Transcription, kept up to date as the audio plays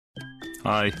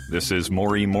Hi, this is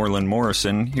Maury Moreland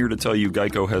Morrison, here to tell you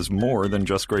Geico has more than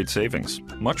just great savings.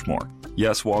 Much more.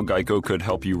 Yes, while Geico could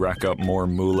help you rack up more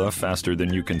moolah faster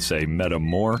than you can say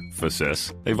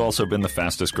metamorphosis, they've also been the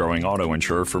fastest growing auto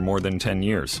insurer for more than 10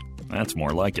 years. That's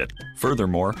more like it.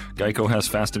 Furthermore, Geico has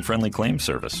fast and friendly claim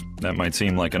service. That might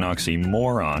seem like an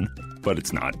oxymoron, but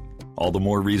it's not. All the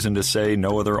more reason to say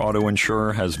no other auto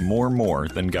insurer has more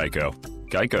than Geico.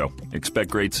 Geico.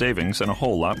 Expect great savings and a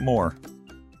whole lot more.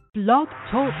 Blog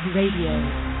Talk Radio.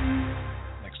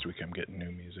 Next week I'm getting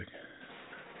new music.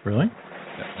 Really?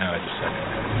 No, I just said it.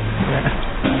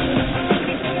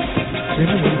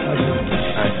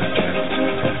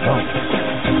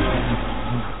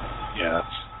 Yeah,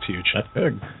 that's huge. That's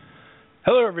big.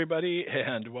 Hello, everybody,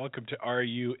 and welcome to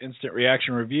RU Instant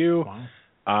Reaction Review. Wow.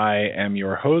 I am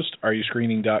your host,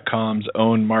 RUScreening.com's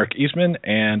own Mark Eastman,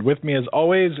 and with me, as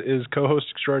always, is co-host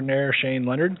extraordinaire Shane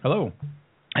Leonard. Hello.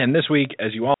 And this week,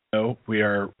 as you all know, we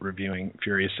are reviewing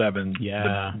Furious 7,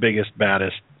 the biggest,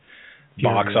 baddest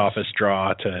box office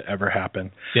draw to ever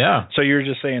happen. Yeah. So you're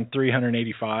just saying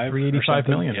 385 million for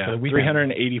the weekend.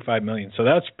 385 million. So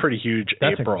that's pretty huge.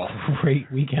 That's April. A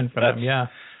great weekend for them, yeah.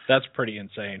 That's pretty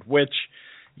insane, which,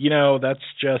 you know, that's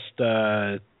just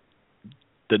the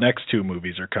next two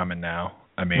movies are coming now.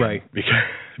 I mean, right.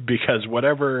 because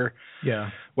whatever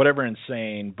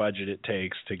insane budget it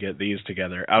takes to get these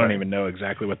together, I don't even know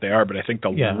exactly what they are, but I think the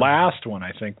last one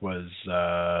was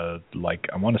like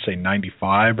I want to say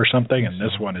 95 or something, and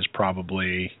this one is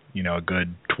probably, you know, a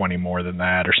good 20 more than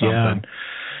that or something. Yeah.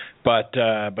 But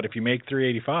if you make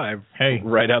 385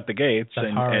 right out the gates,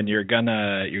 and you're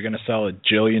gonna sell a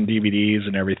jillion DVDs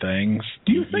and everything,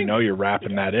 you know you're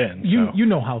wrapping that in. You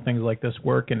know how things like this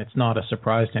work, and it's not a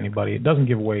surprise to anybody. It doesn't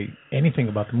give away anything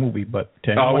about the movie, but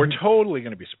to anyone we're totally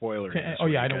going to be spoilers.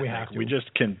 I know we have to. We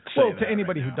just can say to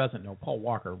anybody who doesn't know, Paul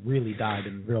Walker really died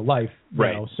in real life. You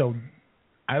know, so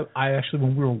I actually,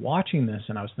 when we were watching this,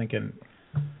 and I was thinking,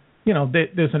 you know,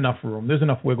 there's enough room. There's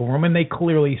enough wiggle room. And they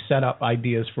clearly set up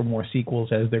ideas for more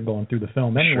sequels as they're going through the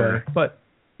film anyway. Sure. But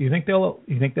you think they'll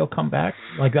come back?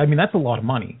 Like, I mean, that's a lot of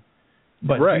money.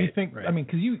 But do you think, I mean,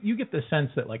 because you get the sense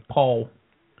that, like, Paul,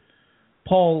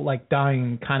 like,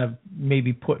 dying kind of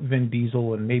maybe put Vin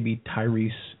Diesel and maybe Tyrese,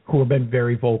 who have been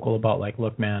very vocal about, like,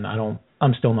 look, man,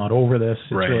 I'm still not over this.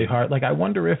 It's really hard. Like, I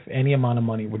wonder if any amount of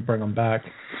money would bring them back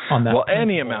on that. Well,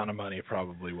 any amount of money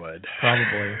probably would.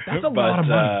 Probably. That's a lot of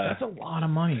money. That's a lot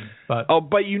of money. But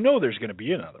but you know there's going to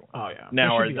be another one. Oh, yeah.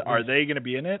 Now, are they going to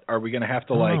be in it? Are we going to have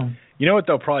to, like, you know what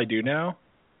they'll probably do now?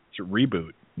 It's a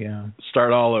reboot. Yeah.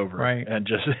 Start all over. Right. And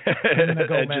just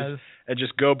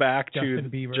just go back Justin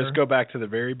Bieber. Just go back to the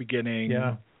very beginning.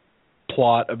 Yeah.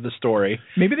 Plot of the story.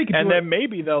 Maybe they can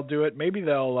maybe they'll do it. Maybe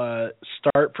they'll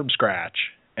start from scratch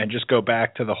and just go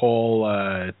back to the whole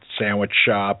sandwich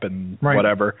shop and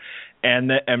whatever,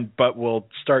 but we'll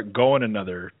start going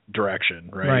another direction,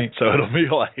 right? So it'll be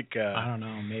like I don't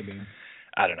know, maybe.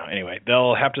 I don't know. Anyway,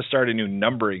 they'll have to start a new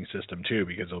numbering system too,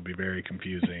 because it'll be very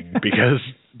confusing because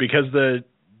the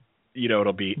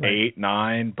it'll be 8,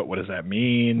 9, but what does that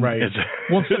mean? Right.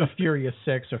 Well, instead of Furious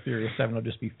 6 or Furious 7, it'll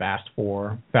just be Fast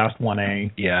 4, Fast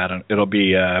 1A. Yeah, it'll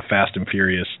be Fast and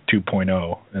Furious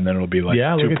 2.0, and then it'll be like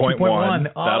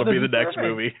 2.1. That'll be the next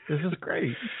movie. This is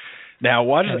great. Now,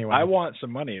 I want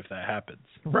some money if that happens.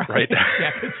 Right now.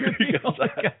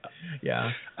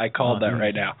 I called that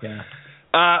right now. Yeah.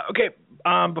 Okay,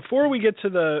 before we get to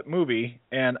the movie,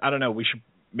 and I don't know,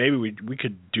 maybe we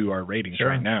could do our ratings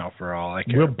right now for all I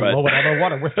care. We'll blow it out of the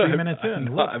water. We're 3 minutes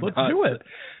in. Let's do it.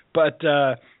 But,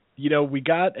 we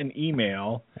got an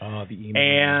email. Oh, the email.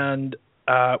 And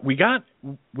we got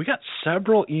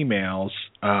several emails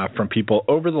from people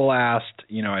over the last,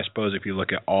 I suppose if you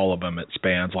look at all of them, it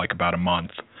spans like about a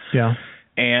month. Yeah.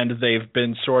 And they've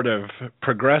been sort of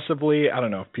progressively, I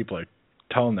don't know if people are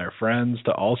telling their friends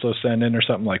to also send in or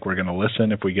something, like we're going to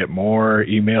listen if we get more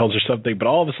emails or something, but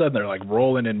all of a sudden they're like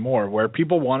rolling in more, where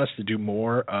people want us to do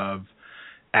more of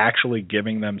actually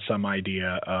giving them some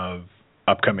idea of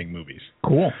upcoming movies.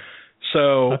 Cool.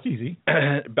 So that's easy.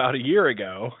 About a year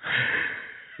ago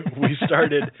we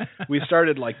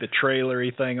started like the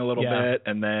trailery thing a little bit,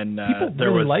 and then people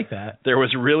really like that. There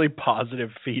was really positive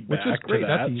feedback to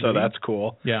that, so that's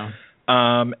cool. Yeah.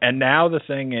 And now the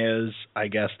thing is, I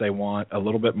guess they want a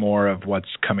little bit more of what's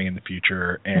coming in the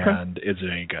future, and is it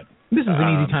any good? This is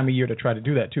an easy time of year to try to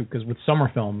do that too, because with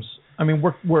summer films, I mean,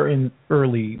 we're in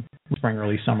early spring,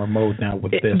 early summer mode now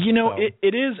with this.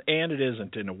 It is and it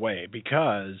isn't in a way,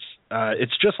 because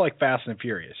it's just like Fast and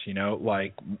Furious,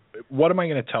 like what am I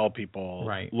going to tell people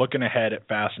looking ahead at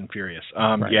Fast and Furious?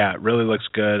 Yeah, it really looks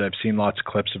good. I've seen lots of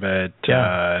clips of it,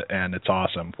 and it's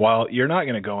awesome. Well, you're not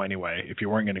going to go anyway if you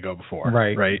weren't going to go before,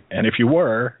 right? And if you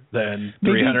were, then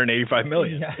 $385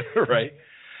 million, right?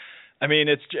 I mean,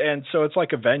 so it's like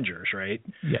Avengers, right?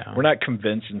 Yeah. We're not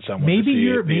convincing someone. Maybe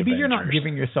you're not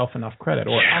giving yourself enough credit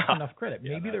or us enough credit.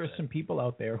 Maybe there are some people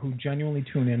out there who genuinely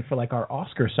tune in for like our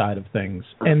Oscar side of things,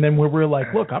 and then we're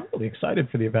like, look, I'm really excited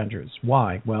for the Avengers.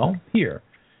 Why? Well, here.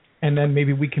 And then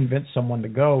maybe we convince someone to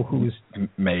go who's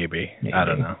maybe. I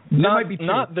don't know.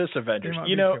 Not this Avengers.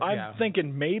 I'm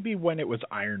thinking maybe when it was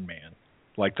Iron Man.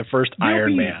 Like the first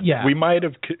Iron Man, we might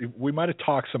have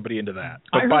talked somebody into that,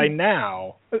 but by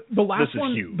now the last this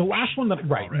one, is huge. The last one that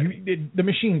the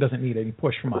machine doesn't need any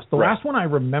push from us. The last one I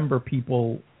remember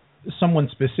someone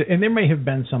specific, and there may have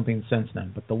been something since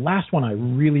then, but the last one I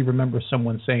really remember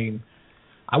someone saying,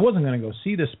 I wasn't going to go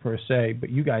see this per se,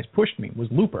 but you guys pushed me, was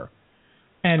Looper.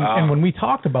 And when we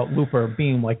talked about Looper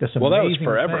being like this amazing that was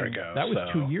forever ago. That was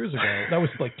 2 years ago. That was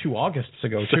like 2 Augusts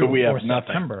ago, so we have or nothing.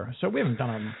 September. So we haven't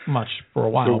done much for a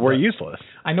while. So we're useless.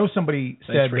 I know somebody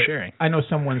said I know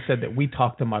someone said that we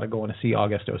talked them out of going to see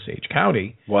August Osage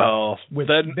County. Well,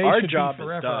 then our job is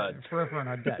done. Forever in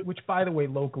our debt. Which, by the way,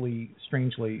 locally,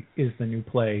 strangely, is the new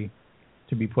play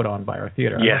to be put on by our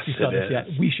theater. Yes, it is. Yet.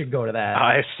 We should go to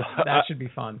that. That should be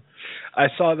fun. I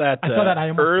saw that,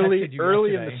 early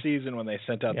yesterday. in the season when they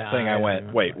sent out the thing. I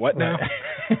went, wait, what now?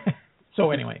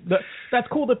 So anyway, that's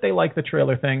cool that they like the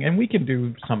trailer thing, and we can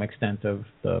do some extent of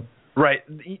the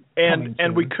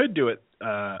and we could do it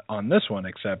on this one,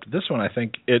 except this one I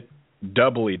think it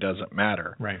doubly doesn't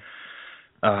matter. Right.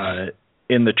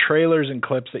 In the trailers and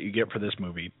clips that you get for this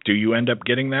movie, do you end up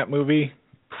getting that movie?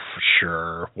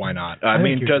 Sure, why not? I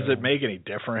mean, does it make any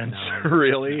difference,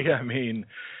 really? No. I mean,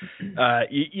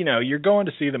 you're going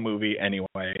to see the movie anyway,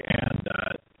 and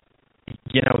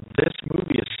this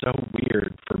movie is so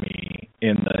weird for me.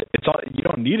 You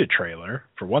don't need a trailer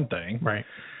for one thing, right?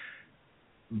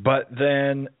 But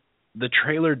then the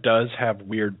trailer does have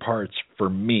weird parts for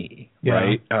me,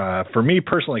 right? For me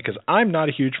personally, because I'm not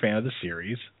a huge fan of the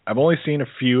series. I've only seen a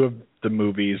few of the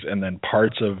movies and then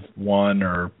parts of one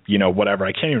or, whatever.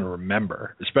 I can't even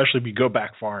remember, especially if you go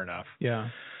back far enough. Yeah.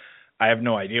 I have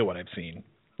no idea what I've seen.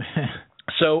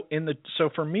 So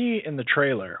for me in the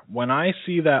trailer, when I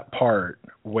see that part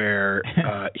where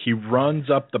he runs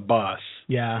up the bus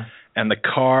and the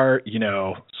car,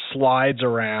 slides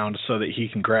around so that he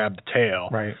can grab the tail.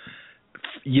 Right.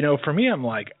 For me, I'm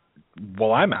like,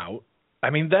 well, I'm out. I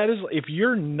mean, that is, if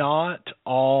you're not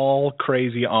all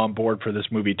crazy on board for this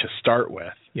movie to start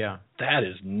with, that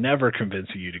is never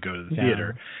convincing you to go to the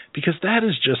theater, because that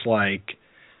is just like,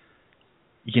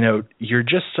 you're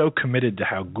just so committed to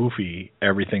how goofy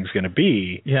everything's going to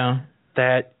be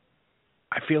that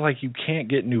I feel like you can't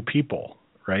get new people,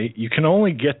 right? You can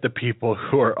only get the people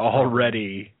who are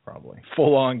already probably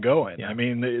full on going. Yeah. I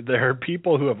mean, there are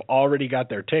people who have already got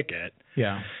their ticket.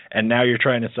 Yeah. And now you're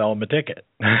trying to sell them a ticket.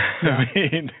 I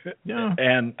mean,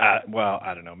 and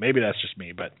I don't know. Maybe that's just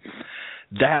me, but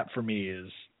that for me is,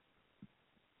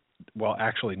 well,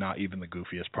 actually not even the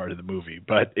goofiest part of the movie,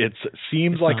 but it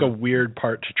seems like a weird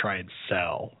part to try and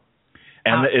sell.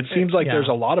 And it seems like there's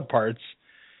a lot of parts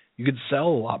you could sell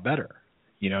a lot better.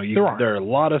 There are a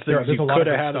lot of things you could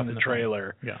have had in the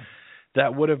trailer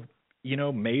that would have,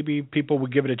 maybe people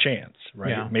would give it a chance,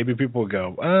 right? Yeah. Maybe people would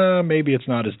go, maybe it's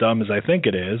not as dumb as I think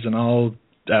it is, and I'll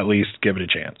at least give it a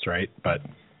chance, right? But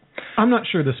I'm not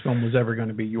sure this film was ever going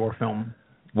to be your film.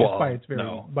 Well, by its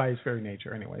very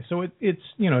nature, anyway. So it's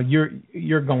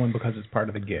you're going because it's part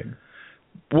of the gig.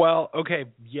 Well, okay,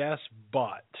 yes,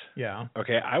 but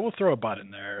okay, I will throw a but in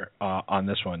there on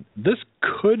this one. This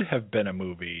could have been a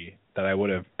movie that I would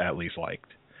have at least liked.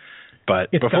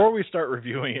 But before we start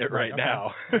reviewing it right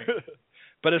now,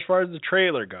 but as far as the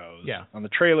trailer goes, on the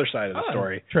trailer side of the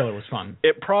story, the trailer was fun.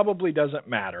 It probably doesn't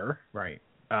matter, right?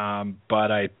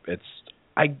 But I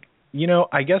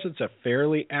guess it's a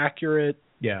fairly accurate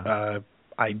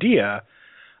idea.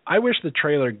 I wish the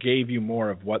trailer gave you more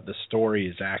of what the story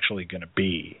is actually going to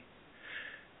be,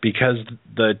 because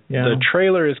the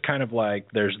trailer is kind of like,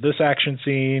 there's this action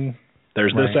scene,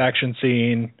 there's this action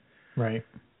scene, right?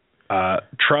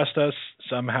 Trust us,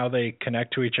 somehow they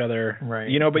connect to each other, right?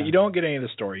 But you don't get any of the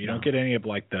story. You don't get any of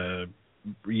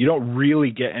you don't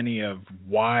really get any of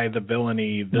why the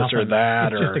villainy, or that,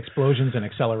 it's just explosions and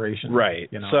acceleration, right?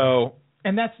 So.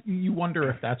 And you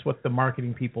wonder if that's what the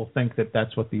marketing people think,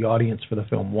 that's what the audience for the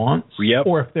film wants, yep.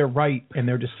 Or if they're right and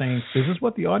they're just saying this is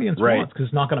what the audience wants, because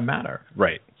it's not going to matter,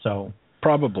 right? So,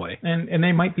 Probably. And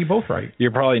they might be both right.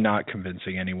 You're probably not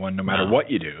convincing anyone no matter what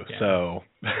you do. Yeah.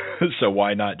 So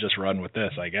why not just run with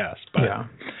this, I guess. But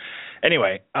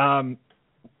anyway.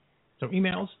 So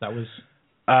emails, that was...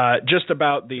 just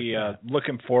about the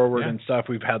looking forward and stuff.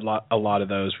 We've had a lot of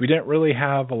those. We didn't really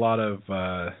have a lot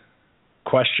of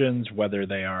questions, whether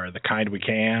they are the kind we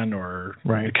can or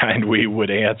the kind we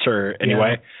would answer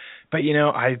anyway. Yeah. But,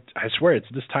 I swear it's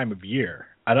this time of year.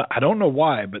 I don't know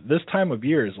why, but this time of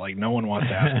year is like no one wants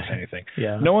to ask us anything.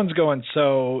 No one's going,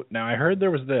 so now I heard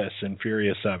there was this in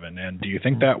Furious 7, and do you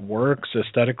think that works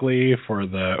aesthetically for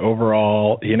the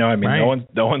overall, no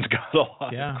one's got a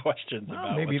lot of questions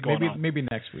about what's going on. Maybe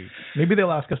next week. Maybe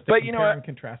they'll ask us to compare and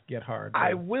contrast Get Hard.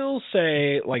 I will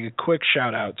say, like, a quick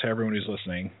shout out to everyone who's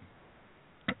listening,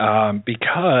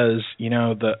 because,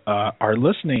 our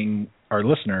listening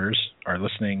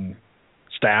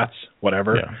stats,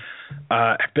 whatever,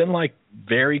 have been like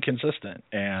very consistent,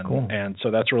 and so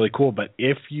that's really cool. But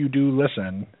if you do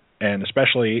listen, and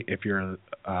especially if you're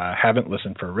haven't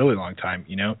listened for a really long time,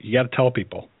 you got to tell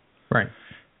people, right?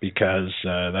 Because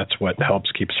that's what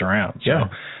helps keep us around. So,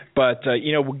 but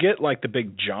we'll get like the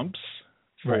big jumps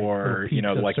for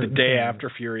like the day after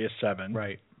Furious 7,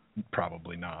 right?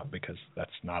 Probably not, because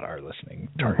that's not our listening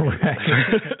target.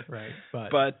 Right.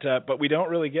 But we don't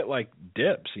really get like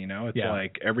dips, It's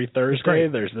like every Thursday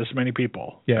there's this many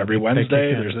people. Yeah, every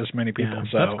Wednesday there's this many people.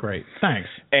 So that's great. Thanks.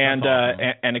 And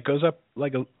awesome. And it goes up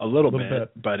like a little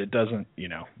bit, but it doesn't,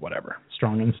 whatever.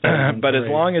 Strong and steady. But as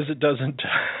long as it doesn't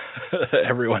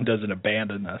everyone doesn't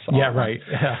abandon us. Right.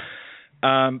 Yeah.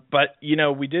 But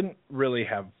we didn't really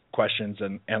have questions,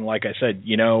 and like I said,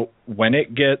 when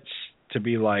it gets to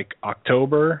be like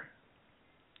October,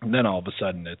 and then all of a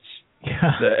sudden it's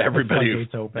everybody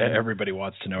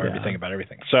wants to know everything about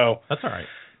everything. So that's all right.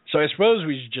 So I suppose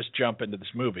we should just jump into this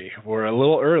movie. We're a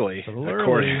little early,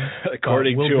 according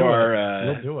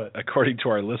to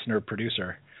our listener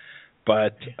producer.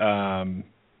 But I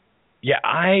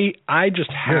just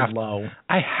have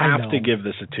to give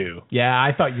this a 2. Yeah,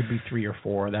 I thought you'd be 3 or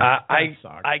 4. That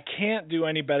sucks. I can't do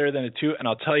any better than a 2, and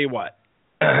I'll tell you what.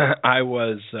 I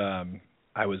was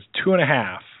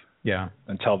 2.5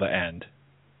 until the end,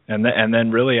 and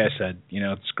then really I said,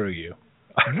 screw you.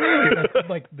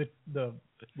 Like the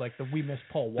We Miss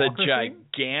Paul Walker the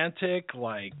gigantic thing?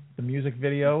 Like the music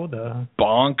video, the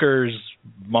bonkers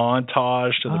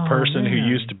montage to the person who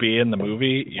used to be in the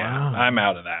movie. Yeah, I'm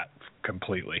out of that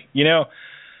completely.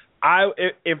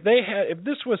 If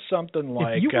this was something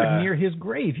like, if you were near his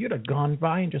grave, you'd have gone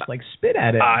by and just like spit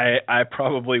at it. I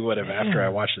probably would have after I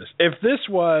watched this. If this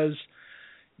was,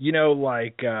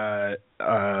 like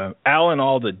Alan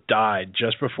Alda died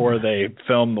just before they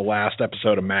filmed the last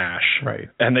episode of MASH, right?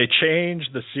 And they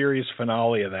changed the series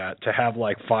finale of that to have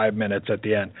like 5 minutes at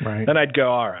the end, right? Then I'd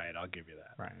go, all right, I'll give you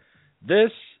that. Right.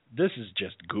 This is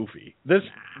just goofy. This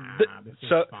is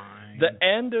fine. The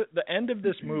end of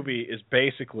this movie is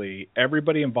basically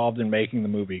everybody involved in making the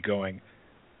movie going,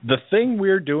 the thing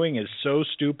we're doing is so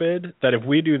stupid that if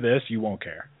we do this, you won't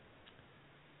care.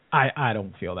 I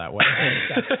don't feel that way.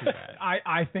 That's too bad.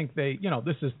 I think they,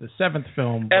 this is the 7th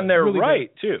film, and they're really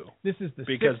right too. This is the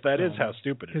because 6th that film, is how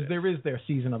stupid it is. Because there is their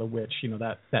Season of the Witch.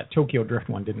 That Tokyo Drift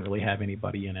one didn't really have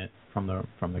anybody in it from the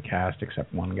cast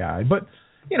except one guy, but.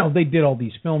 They did all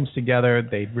these films together.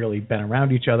 They'd really been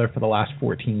around each other for the last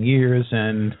 14 years,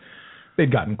 and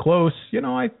they'd gotten close.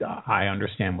 I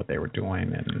understand what they were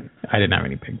doing, and I didn't have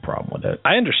any big problem with it.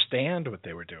 I understand what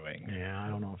they were doing. Yeah, I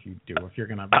don't know if you do. If you're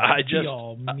going to be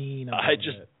all mean about it. I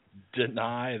just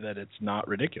deny that it's not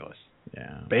ridiculous.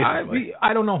 Yeah. Basically.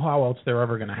 I don't know how else they're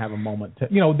ever going to have a moment to,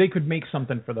 they could make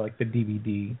something for the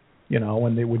DVD,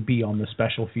 and they would be on the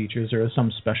special features or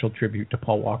some special tribute to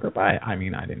Paul Walker. But I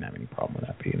didn't have any problem with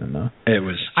that being in the... It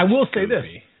was I will say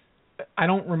goofy. This. I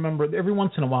don't remember... Every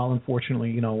once in a while,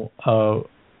 unfortunately, an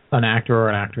actor or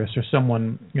an actress or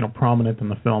someone, prominent in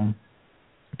the film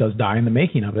does die in the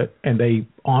making of it, and they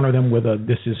honor them with a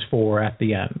 "this is for" at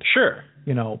the end. Sure.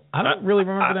 I don't really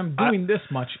remember them doing this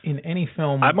much in any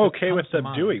film. I'm okay with them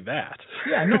doing that.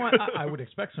 Yeah, no, I would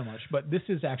expect so much. But this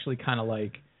is actually kind of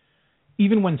like...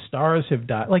 Even when stars have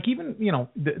died, like even,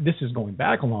 this is going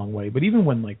back a long way, but even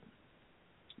when, like,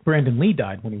 Brandon Lee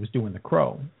died when he was doing The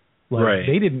Crow, like,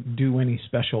 they didn't do any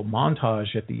special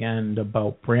montage at the end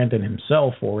about Brandon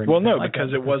himself or anything. Well, no,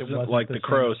 because it wasn't like The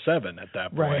Crow 7 at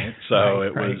that point, so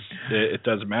it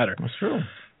doesn't matter. That's true.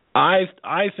 I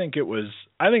think it was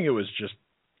just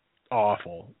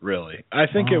awful, really. I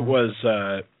think it was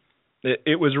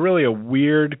really a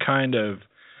weird kind of,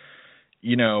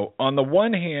 on the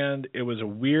one hand, it was a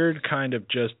weird kind of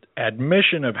just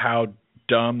admission of how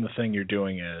dumb the thing you're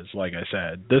doing is. Like I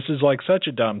said, this is like such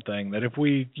a dumb thing that if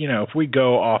we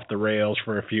go off the rails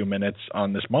for a few minutes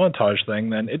on this montage thing,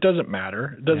 then it doesn't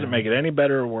matter. It doesn't make it any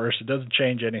better or worse. It doesn't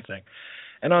change anything.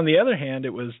 And on the other hand,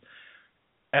 it was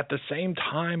at the same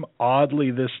time,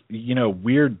 oddly, this,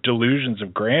 weird delusions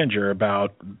of grandeur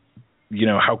about,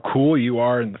 how cool you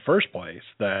are in the first place.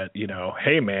 That,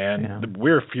 hey, man,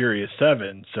 we're Furious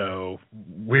 7, so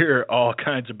we're all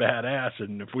kinds of badass,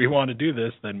 and if we want to do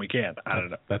this, then we can. I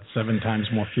don't know. That's 7 times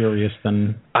more furious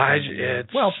than... I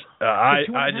just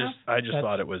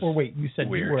thought it was Or wait, you said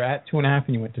weird. You were at 2.5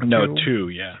 and you went to 2? No, 2,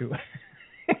 yeah. 2.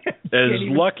 I was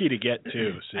lucky to get 2,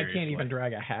 seriously. I can't even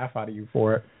drag a half out of you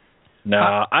for it. No,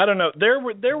 I don't know.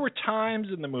 There were times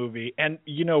in the movie, and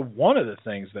one of the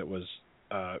things that was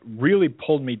really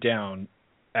pulled me down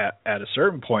at a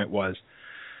certain point was,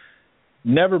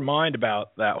 never mind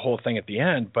about that whole thing at the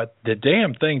end, but the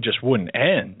damn thing just wouldn't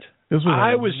end.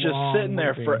 I was just sitting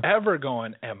there forever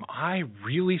going, am I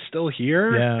really still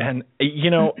here? Yeah. And,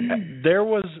 there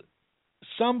was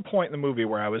some point in the movie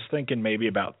where I was thinking maybe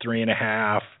about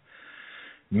 3.5,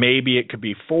 maybe it could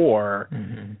be 4,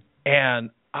 and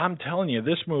I'm telling you,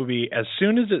 this movie, as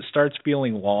soon as it starts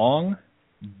feeling long,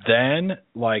 then,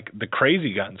 like, the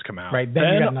crazy guns come out. Right,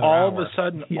 then all of a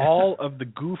sudden, all of the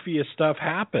goofiest stuff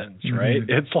happens, right?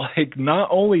 It's like not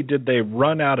only did they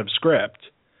run out of script,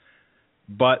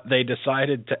 but they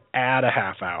decided to add a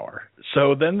half hour.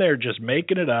 So then they're just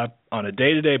making it up on a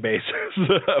day-to-day basis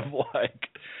of, like...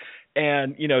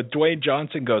 And, Dwayne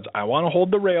Johnson goes, I want to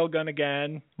hold the railgun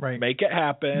again. Right. Make it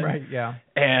happen. Right, yeah.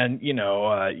 And,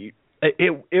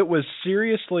 it was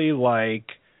seriously like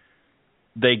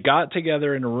they got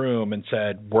together in a room and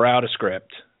said, we're out of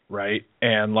script, right?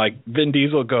 And like Vin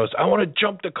Diesel goes, I want to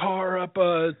jump the car up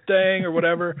a thing or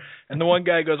whatever. And the one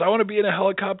guy goes, I want to be in a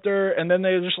helicopter. And then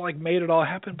they just like made it all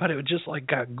happen, but it just like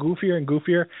got goofier and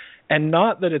goofier. And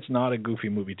not that it's not a goofy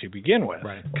movie to begin with,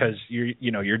 right? Because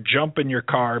you're jumping your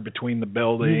car between the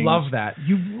buildings. You love that.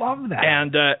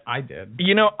 And I did.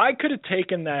 I could have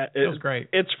taken that. It was great.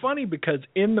 It's funny because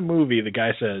in the movie, the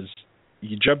guy says,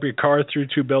 you jump your car through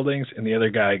 2 buildings, and the other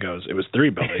guy goes, it was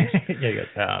 3 buildings. He goes,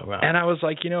 oh, wow. And I was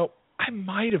like, I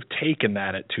might have taken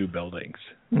that at 2 buildings.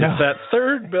 No. It's that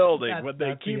third building when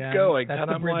they keep going.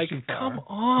 And I'm like, come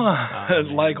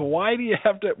on. Like, why do you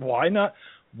have to,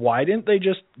 why didn't they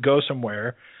just go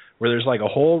somewhere where there's like a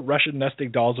whole Russian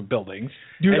nesting dolls of buildings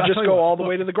and just go all the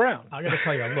way to the ground? I got to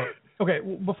tell you, look.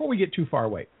 Okay, before we get too far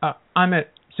away, I'm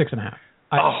at 6.5.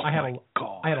 I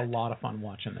had a lot of fun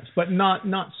watching this, but not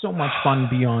so much fun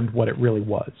beyond what it really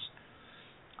was.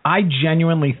 I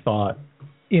genuinely thought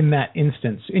in that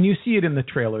instance, and you see it in the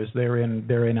trailers, they're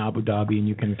in Abu Dhabi, and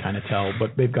you can kind of tell,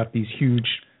 but they've got these huge,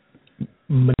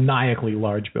 maniacally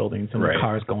large buildings, and the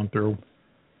cars going through.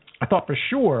 I thought for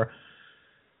sure,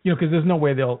 because there's no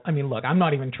way they'll. I mean, look, I'm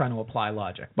not even trying to apply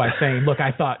logic by saying, look,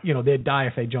 I thought they'd die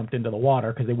if they jumped into the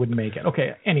water because they wouldn't make it.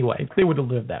 Okay, anyway, they would have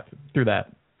lived through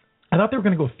that. I thought they were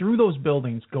going to go through those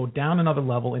buildings, go down another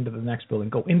level into the next building,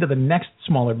 go into the next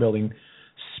smaller building,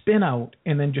 spin out,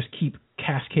 and then just keep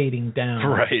cascading down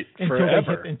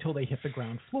until they hit the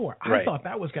ground floor. I thought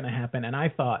that was going to happen, and I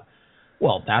thought,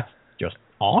 well, that's just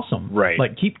awesome. Right.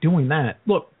 Like, keep doing that.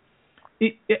 Look,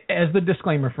 as the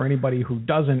disclaimer for anybody who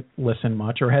doesn't listen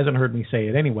much or hasn't heard me say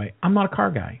it anyway, I'm not a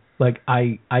car guy. Like,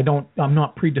 I'm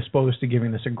not predisposed to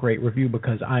giving this a great review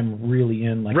because I'm really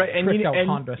in like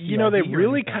Honda CRV. They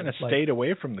really kind of stayed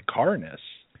away from the carness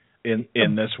in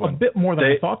this one a bit more than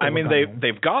I thought.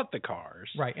 They've got the cars,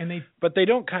 right, but they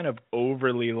don't kind of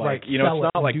overly like it's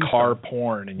not like car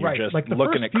porn and you're just like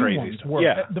looking at crazy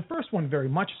stuff. The first one very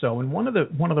much so, and one of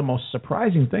the most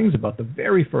surprising things about the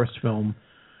very first film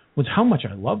was how much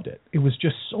I loved it. It was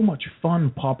just so much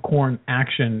fun popcorn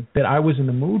action that I was in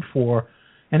the mood for.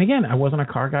 And again, I wasn't a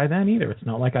car guy then either. It's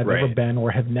not like I've ever been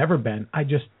or have never been.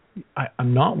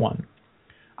 I'm not one.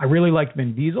 I really liked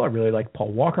Vin Diesel. I really liked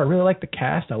Paul Walker. I really liked the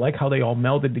cast. I like how they all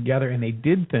melded together and they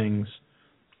did things.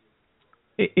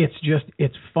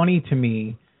 It's funny to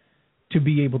me to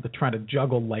be able to try to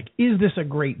juggle, like, is this a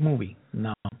great movie?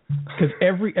 No. Because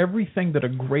everything that a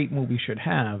great movie should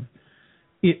have,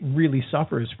 it really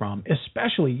suffers from,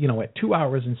 especially, at 2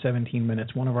 hours and 17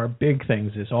 minutes, one of our big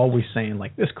things is always saying,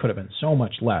 like, this could have been so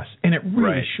much less. And it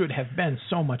really should have been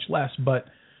so much less, but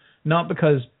not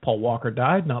because Paul Walker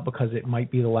died, not because it might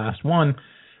be the last one.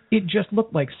 It just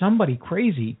looked like somebody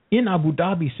crazy in Abu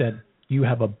Dhabi said, you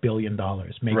have $1 billion,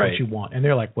 make what you want. And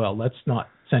they're like, well, let's not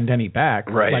send any back.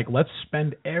 Like, let's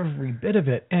spend every bit of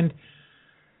it. And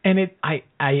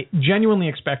I genuinely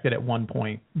expected at one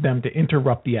point them to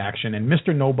interrupt the action and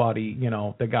Mr. Nobody,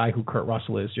 the guy who Kurt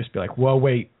Russell is, just be like, well,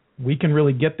 wait, we can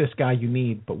really get this guy you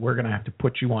need, but we're going to have to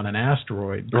put you on an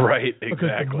asteroid. Right, exactly.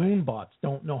 Because the moon bots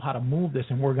don't know how to move this,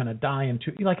 and we're going to die in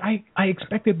two. Like, I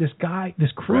expected this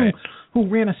crew who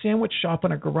ran a sandwich shop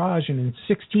in a garage, and in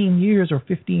 16 years or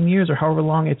 15 years or however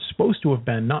long it's supposed to have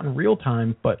been, not in real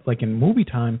time, but like in movie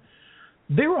time,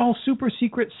 they're all super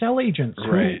secret cell agents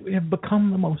who have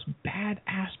become the most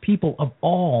badass people of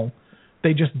all.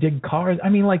 They just dig cars. I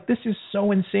mean, like, this is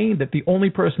so insane that the only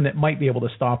person that might be able to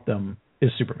stop them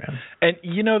is Superman. And,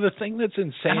 the thing that's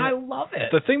insane... And I love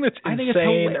it. The thing that's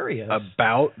insane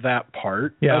about that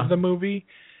part of the movie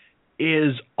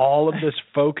is all of this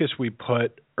focus we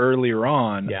put earlier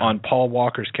on Paul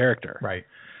Walker's character. Right.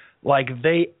 Like,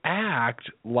 they act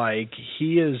like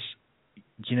he is...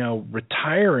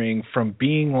 retiring from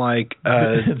being like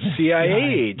a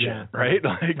CIA agent, right?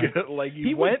 Like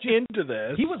he went into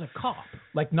this. He was a cop,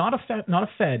 like not a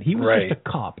Fed. He was just a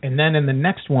cop. And then in the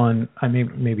next one, I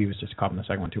mean, maybe he was just a cop in the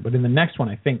second one too. But in the next one,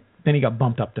 I think then he got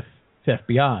bumped up to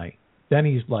FBI. Then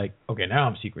he's like, okay, now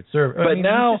I'm Secret Service.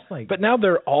 But now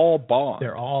they're all Bond.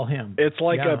 They're all him. It's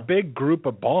like a big group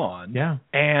of Bond. Yeah.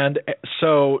 And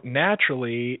so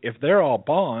naturally, if they're all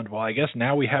Bond, well, I guess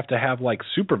now we have to have like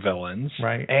supervillains.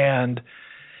 Right. And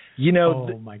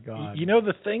oh my God.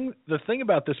 The thing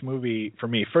about this movie for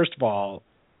me, first of all,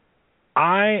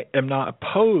 I am not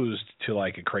opposed to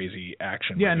like a crazy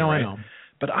action movie. Yeah, no, right? I know.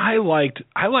 But I liked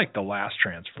the last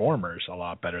Transformers a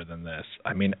lot better than this.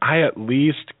 I mean, I at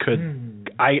least could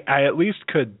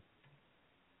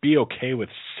be okay with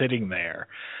sitting there.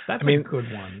 That's a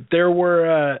good one. There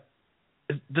were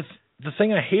the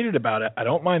thing I hated about it. I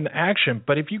don't mind the action,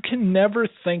 but if you can never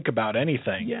think about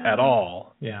anything at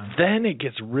all, then it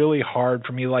gets really hard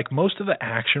for me. Like most of the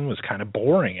action was kind of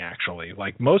boring, actually.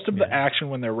 Like most of the action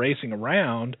when they're racing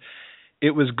around,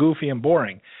 it was goofy and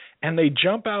boring. And they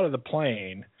jump out of the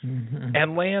plane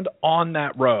and land on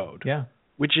that road,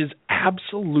 which is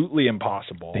absolutely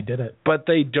impossible. They did it. But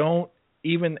they don't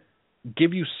even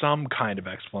give you some kind of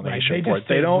explanation for it.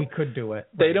 They don't. We could do it.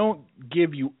 They don't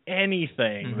give you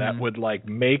anything that would like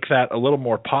make that a little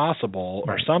more possible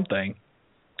or something.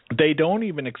 They don't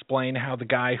even explain how the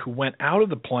guy who went out of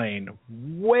the plane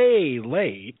way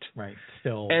late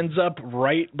still ends up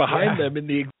right behind them in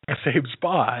the exact same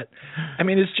spot. I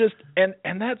mean, it's just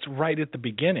and that's right at the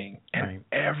beginning. And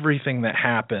everything that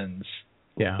happens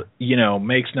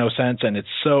makes no sense, and it's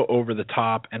so over the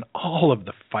top, and all of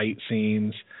the fight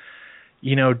scenes,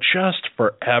 just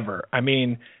forever. I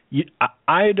mean,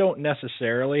 I don't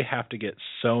necessarily have to get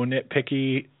so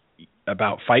nitpicky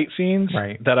about fight scenes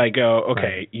that I go,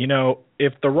 okay,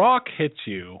 if The Rock hits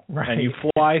you and you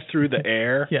fly through the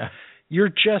air, you're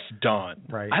just done.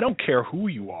 I don't care who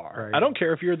you are. I don't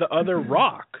care if you're the other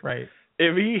Rock.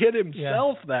 If he hit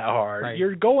himself that hard,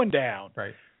 you're going down.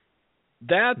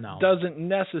 That doesn't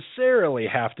necessarily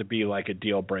have to be like a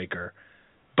deal breaker.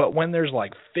 But when there's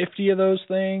like 50 of those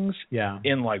things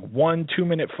in like 1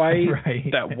 2-minute fight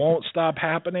that won't stop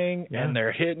happening, and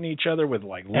they're hitting each other with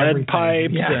like lead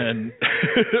pipes and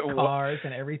cars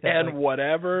and everything and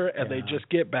whatever, and they just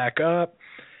get back up.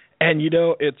 And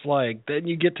it's like then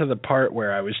you get to the part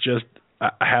where I was just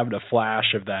having a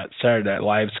flash of that Saturday Night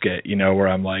Live skit, where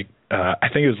I'm like, I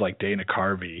think it was like Dana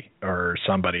Carvey or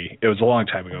somebody. It was a long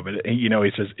time ago, but he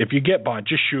says, if you get Bond,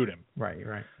 just shoot him.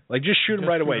 Like, just shoot him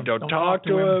right away. Don't talk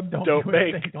to him. Don't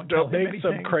make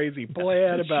some crazy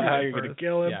plan about how you're going to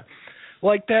kill him.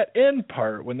 Like that end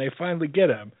part when they finally get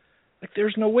him. Like,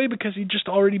 there's no way because he'd just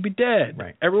already be dead.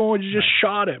 Everyone would have just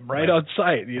shot him on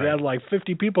sight. You'd have like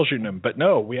 50 people shooting him. But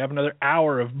no, we have another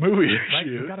hour of movie to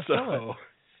shoot. So.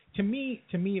 To me,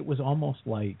 it was almost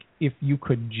like if you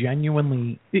could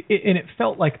genuinely, and it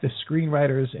felt like the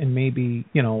screenwriters and maybe,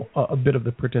 a bit of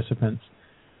the participants,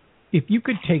 if you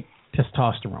could take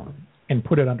testosterone and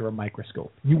put it under a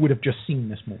microscope, you would have just seen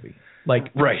this movie.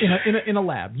 Like in a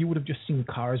lab, you would have just seen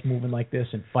cars moving like this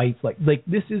and fights like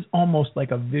this is almost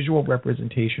like a visual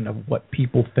representation of what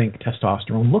people think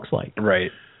testosterone looks like.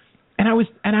 And I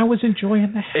was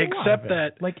enjoying the hell out of it.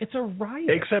 That like it's a riot.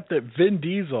 Except that Vin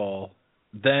Diesel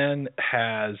then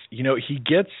has, he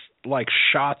gets like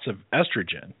shots of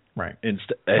estrogen.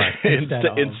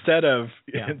 Instead of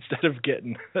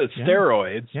getting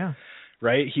steroids.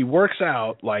 Right? He works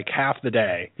out like half the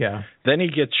day. Then he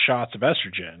gets shots of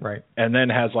estrogen. And then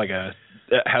has like a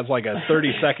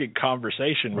 30-second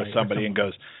conversation with somebody and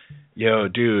goes, "Yo,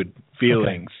 dude,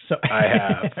 feelings I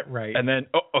have." And then,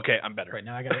 okay, I'm better.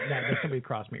 Now now somebody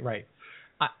crossed me.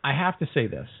 I have to say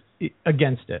this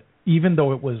against it, even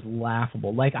though it was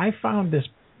laughable. Like I found this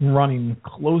running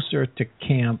closer to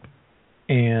camp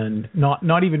and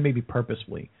not even maybe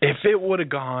purposefully. If it would have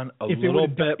gone a little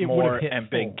bit more and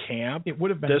been camp, it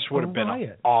would have been. This would have been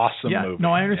an awesome movie.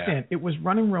 No, I understand. Yeah. It was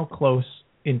running real close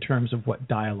in terms of what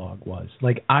dialogue was.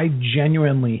 Like, I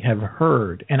genuinely have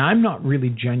heard, and I'm not really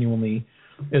genuinely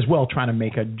as well trying to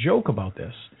make a joke about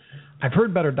this. I've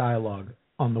heard better dialogue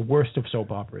on the worst of soap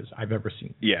operas I've ever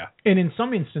seen. Yeah. And in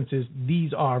some instances,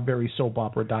 these are very soap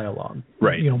opera dialogue.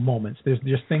 Right. Moments. There's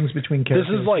just things between characters.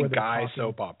 This is like guy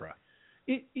soap opera.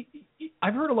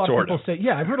 I've heard a lot of people say.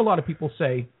 Yeah, I've heard a lot of people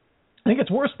say. I think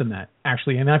it's worse than that,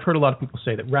 actually. And I've heard a lot of people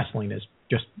say that wrestling is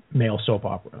just male soap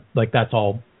opera. Like, that's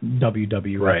all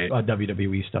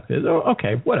WWE stuff is. Oh,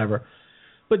 okay, whatever.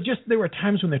 But just there were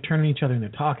times when they're turning to each other and they're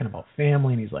talking about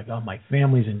family, and he's like, "Oh, my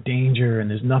family's in danger, and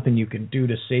there's nothing you can do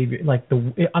to save you." Like,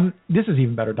 this is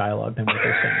even better dialogue than what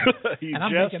they're saying. You and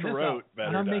I'm just wrote better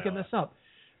and I'm dialogue. Making this up.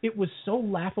 It was so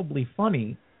laughably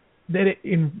funny that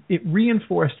it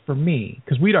reinforced for me,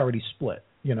 because we'd already split.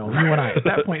 You and I. At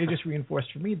that point, it just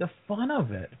reinforced for me the fun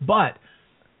of it. But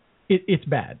it's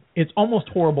bad. It's almost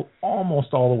horrible almost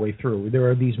all the way through. There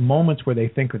are these moments where they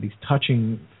think of these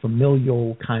touching,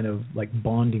 familial kind of like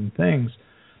bonding things.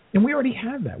 And we already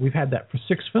have that. We've had that for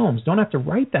 6 films. Don't have to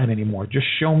write that anymore. Just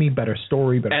show me better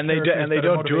story, better characters, and they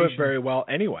don't do it very well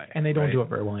anyway. And they don't do it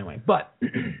very well anyway. But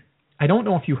I don't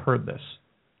know if you heard this.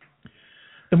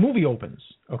 The movie opens,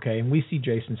 okay, and we see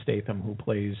Jason Statham, who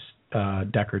plays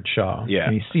Deckard Shaw. Yeah.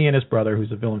 And he's seeing his brother, who's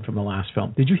the villain from the last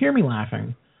film. Did you hear me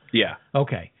laughing? Yeah.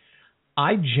 Okay.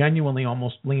 I genuinely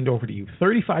almost leaned over to you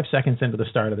 35 seconds into the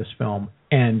start of this film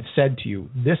and said to you,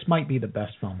 this might be the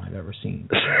best film I've ever seen.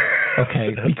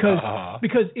 Okay,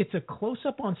 because it's a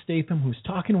close-up on Statham, who's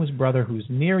talking to his brother, who's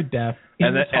near death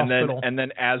in this hospital. And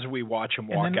then as we watch him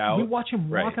walk out. We watch him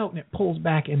walk out, and it pulls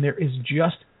back, and there is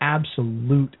just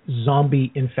absolute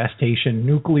zombie infestation,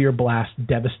 nuclear blast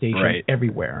devastation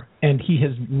everywhere. And he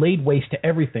has laid waste to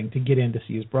everything to get in to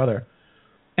see his brother.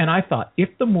 And I thought, if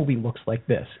the movie looks like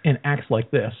this and acts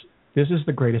like this is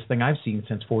the greatest thing I've seen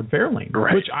since Ford Fairlane,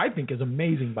 which I think is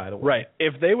amazing, by the way. Right.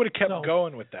 If they would have kept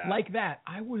going with that. Like that,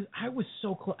 I was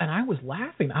so close, and I was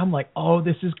laughing. I'm like, oh,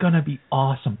 this is going to be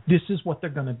awesome. This is what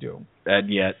they're going to do.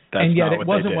 And yet, it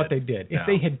wasn't what they did. No. If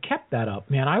they had kept that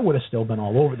up, man, I would have still been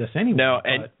all over this anyway. No,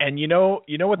 and you know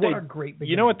what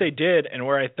they did, and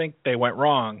where I think they went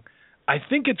wrong, I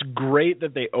think it's great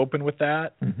that they open with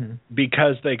that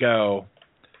because they go,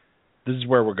 this is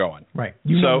where we're going. Right.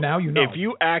 Now you know. If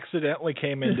you accidentally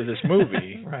came into this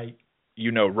movie,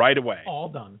 you know right away. All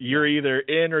done. You're either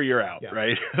in or you're out,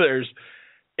 right?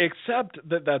 Except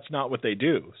that that's not what they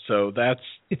do. So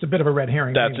it's a bit of a red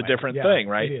herring. That's a different thing,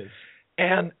 right? It is.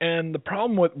 And the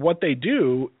problem with what they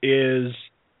do is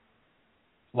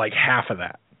like half of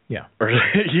that. Yeah. Or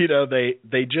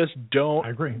they just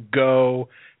don't go,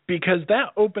 because that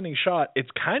opening shot,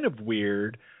 it's kind of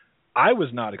weird. I was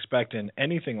not expecting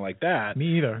anything like that.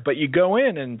 Me either. But you go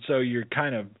in, and so you're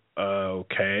kind of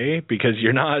okay, because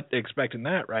you're not expecting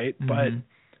that, right? But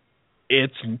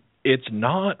it's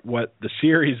not what the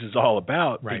series is all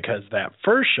about, because that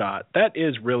first shot, that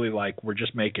is really like we're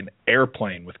just making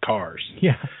airplane with cars.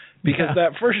 Yeah. Because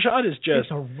that first shot is just...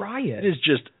 It's a riot. It is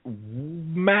just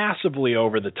massively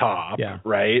over the top,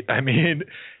 right? I mean,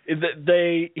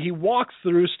 he walks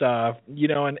through stuff,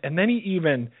 and then he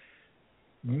even...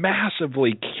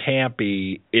 massively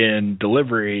campy in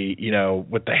delivery,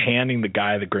 with the handing the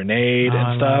guy the grenade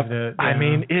and stuff. I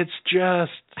mean, it's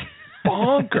just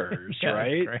bonkers,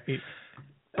 right? Great.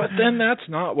 But then that's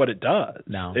not what it does.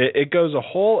 No. It goes a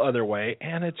whole other way,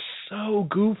 and it's so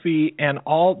goofy, and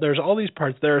there's all these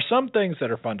parts. There are some things that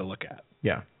are fun to look at.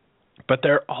 Yeah. But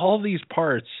there are all these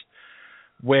parts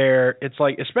where it's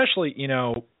like, especially,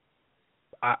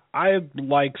 I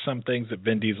like some things that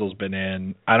Vin Diesel's been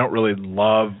in. I don't really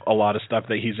love a lot of stuff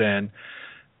that he's in,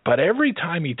 but every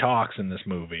time he talks in this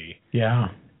movie,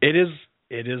 it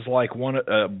is like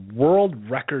a world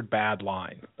record bad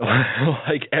line.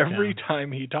 Like every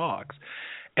time he talks.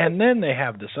 And then they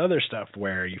have this other stuff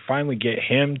where you finally get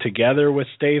him together with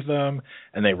Statham,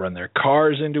 and they run their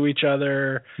cars into each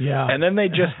other. Yeah. And then they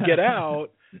just get out.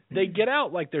 They get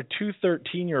out like they're two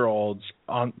 13-year-olds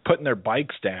on putting their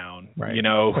bikes down,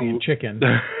 playing chicken.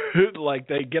 Like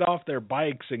they get off their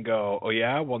bikes and go, oh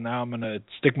yeah, well now I'm going to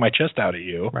stick my chest out at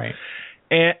you. Right.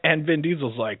 And Vin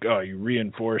Diesel's like, oh, you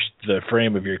reinforced the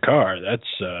frame of your car. That's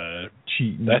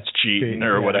cheating. That's cheating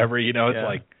or whatever. It's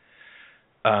like,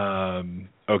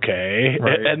 okay.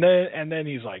 Right. And then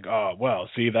he's like, oh, well,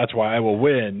 see, that's why I will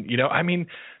win. I mean,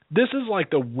 this is like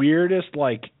the weirdest,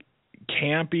 like,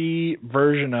 campy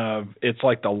version of, it's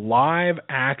like the live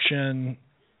action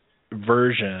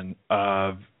version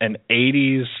of an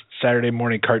 80s Saturday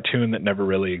morning cartoon that never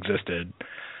really existed,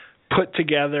 put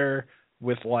together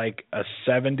with like a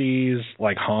 70s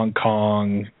like Hong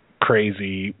Kong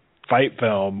crazy fight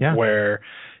film where,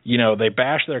 you know, they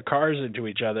bash their cars into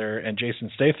each other and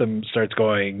Jason Statham starts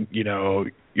going, you know,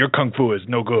 your kung fu is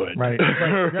no good. Right.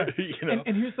 You know?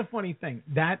 And here's the funny thing.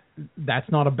 That's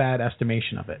not a bad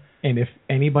estimation of it. And if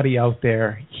anybody out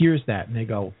there hears that and they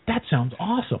go, that sounds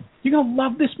awesome, you're going to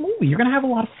love this movie. You're going to have a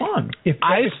lot of fun. If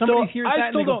somebody hears that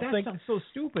and they go, that sounds so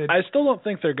stupid. I still don't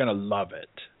think they're going to love it.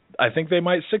 I think they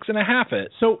might 6.5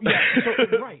 it.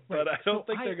 Right. But I don't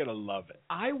think they're going to love it.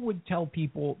 I would tell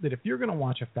people that if you're going to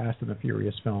watch a Fast and the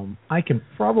Furious film, I can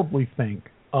probably think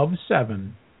of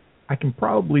 7. I can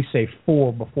probably say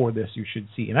 4 before this you should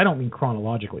see. And I don't mean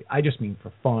chronologically. I just mean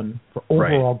for fun, for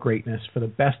overall greatness, for the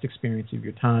best experience of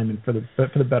your time, and for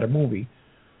the better movie.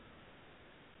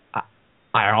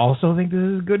 I also think this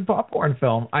is a good popcorn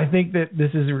film. I think that this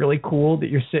is really cool that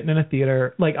you're sitting in a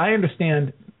theater. Like, I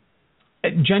understand...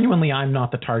 Genuinely, I'm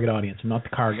not the target audience. I'm not the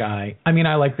car guy. I mean,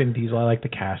 I like Vin Diesel. I like the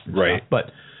cast and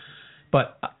stuff.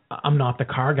 But I'm not the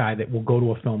car guy that will go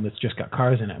to a film that's just got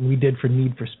cars in it. And we did for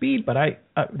Need for Speed, but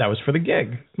that was for the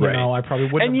gig. You know, I probably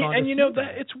wouldn't have gone to see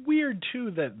that. It's weird,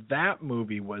 too, that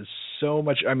movie was so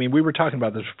much... I mean, we were talking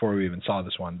about this before we even saw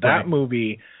this one. That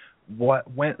movie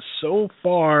went so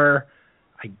far,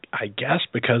 I guess,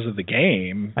 because of the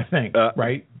game. I think,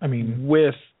 right? I mean...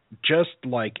 With... just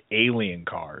like alien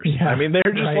cars. I mean,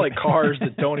 they're just like cars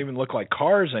that don't even look like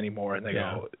cars anymore, and they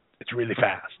go, it's really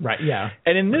fast. Right, yeah.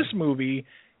 And in this movie,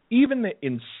 even the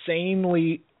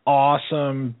insanely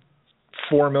awesome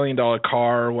 $4 million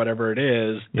car or whatever it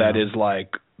is that is like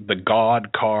the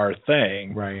God car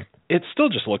thing, it still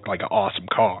just looked like an awesome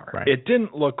car. Right. It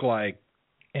didn't look like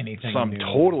anything some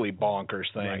totally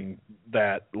bonkers thing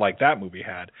that like that movie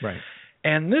had. Right.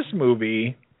 And this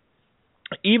movie...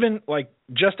 even like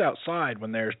just outside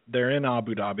when they're in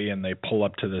Abu Dhabi and they pull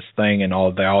up to this thing and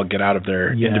they all get out of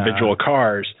their individual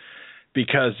cars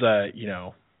because you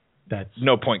know, that's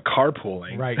no point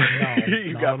carpooling. Right. No,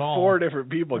 you got 4 different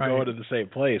people going to the same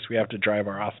place. We have to drive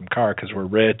our awesome car because we're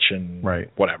rich and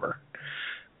whatever.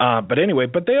 But anyway,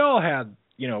 they all had,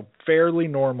 you know, fairly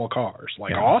normal cars,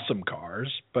 like awesome cars,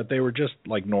 but they were just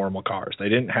like normal cars. They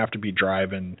didn't have to be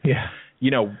driving,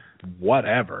 you know,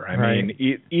 whatever. I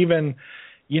mean, even,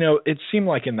 you know, it seemed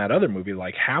like in that other movie,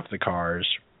 like half the cars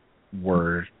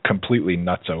were completely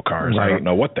nutso cars. I don't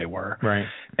know what they were. Right.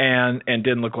 And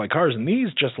didn't look like cars. And these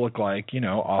just look like, you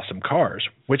know, awesome cars,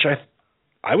 which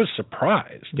I was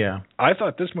surprised. Yeah. I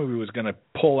thought this movie was going to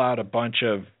pull out a bunch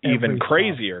of even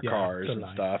crazier cars and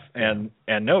stuff. And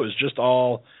no, it was just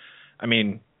all, I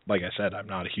mean, like I said, I'm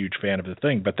not a huge fan of the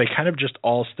thing, but they kind of just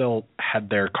all still had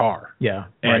their car. Yeah.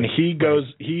 And he goes,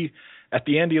 at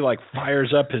the end, he like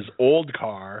fires up his old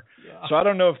car. Yeah. So I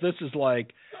don't know if this is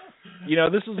like, you know,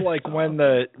 this is like when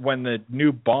the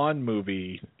new Bond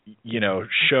movie, you know,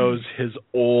 shows his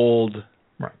old,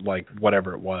 like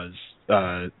whatever it was,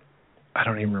 I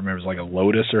don't even remember, it was like a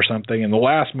Lotus or something. In the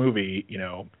last movie, you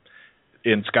know,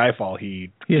 in Skyfall,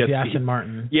 he gets the Aston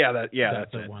Martin. Yeah,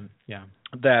 that's the it. One. Yeah.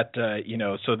 That you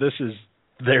know, so this is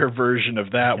their version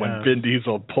of that when Vin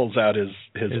Diesel pulls out his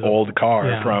old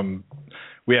car from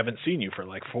We Haven't Seen You for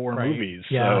like 4 movies.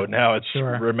 So now it's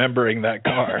remembering that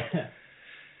car.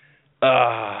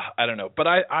 I don't know, but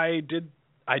I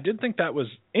did think that was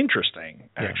interesting,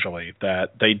 actually,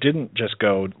 that they didn't just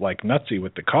go like nutsy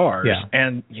with the cars. Yeah.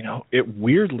 And, you know, it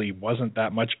weirdly wasn't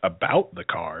that much about the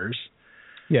cars.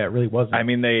 Yeah, it really wasn't. I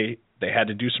mean, they had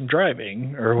to do some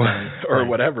driving or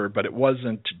whatever, but it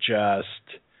wasn't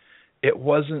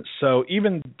so,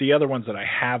 even the other ones that I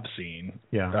have seen,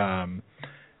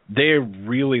 they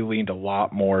really leaned a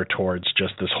lot more towards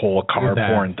just this whole car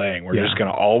porn thing. We're just going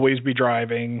to always be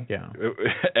driving. Yeah.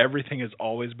 Everything is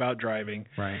always about driving.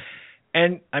 Right.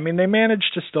 And, I mean, they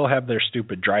managed to still have their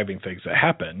stupid driving things that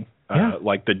happen,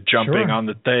 like the jumping on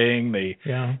the thing.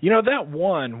 You know, that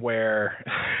one where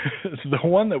the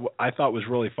one that I thought was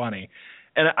really funny,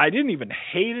 and I didn't even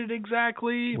hate it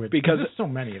exactly because there's so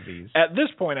many of these. At this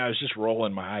point, I was just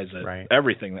rolling my eyes at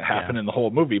everything that happened in the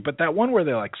whole movie. But that one where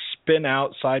they like spin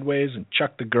out sideways and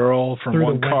chuck the girl from through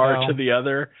one car to the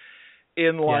other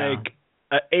in like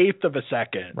an eighth of a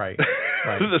second. Right.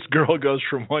 This girl goes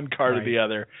from one car to the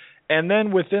other. And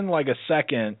then within like a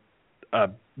second, a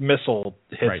missile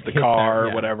hits the car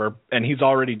or whatever, and he's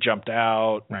already jumped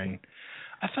out. Right.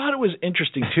 I thought it was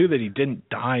interesting, too, that he didn't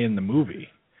die in the movie.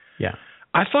 Yeah.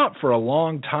 I thought for a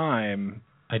long time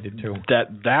I did too.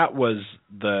 that was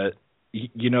the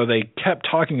they kept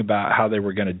talking about how they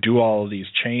were going to do all of these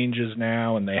changes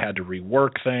now, and they had to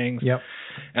rework things. Yep.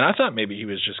 And I thought maybe he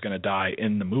was just going to die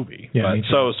in the movie. Yeah, but,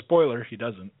 so, spoiler, he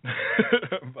doesn't.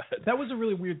 But that was a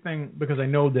really weird thing, because I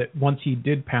know that once he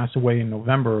did pass away in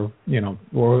November,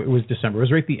 or it was December. It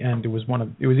was right at the end. It was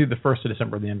either the 1st of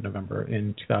December or the end of November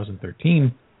in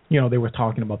 2013. They were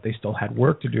talking about they still had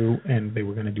work to do, and they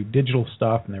were going to do digital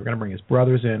stuff, and they were going to bring his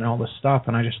brothers in and all this stuff.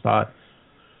 And I just thought,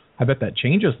 I bet that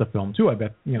changes the film too. I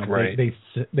bet right.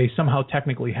 they somehow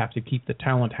technically have to keep the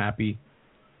talent happy,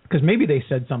 because maybe they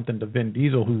said something to Vin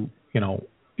Diesel, who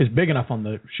is big enough on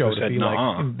the show to be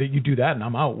like, you do that and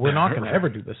I'm out. We're not going to ever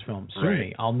do this film. Sue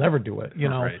me. I'll never do it.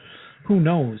 Right. Who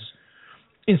knows?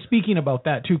 And speaking about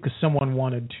that too, because someone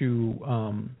wanted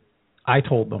to, I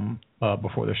told them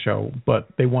before the show, but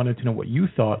they wanted to know what you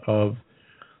thought of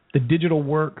the digital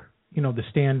work. The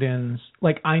stand-ins.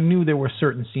 Like, I knew there were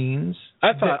certain scenes.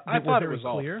 I thought it was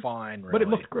all fine, really. But it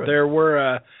looked good. There were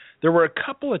a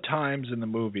couple of times in the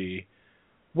movie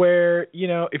where,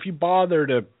 if you bother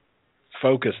to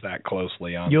focus that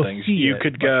closely on things, you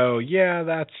could go, yeah,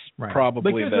 that's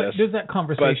probably this. There's that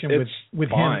conversation with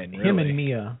him and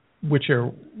Mia, which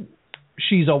are,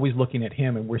 she's always looking at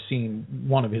him, and we're seeing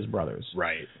one of his brothers.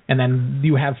 Right. And then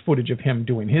you have footage of him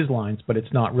doing his lines, but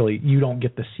it's not really, you don't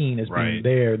get the scene as being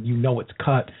there. It's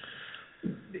cut.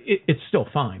 It's still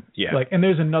fine. Yeah. And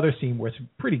there's another scene where it's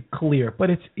pretty clear, but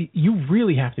you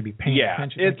really have to be paying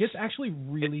attention. It's actually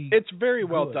really it's very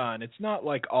well done. It's not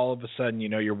like all of a sudden,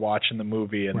 you're watching the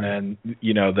movie and then,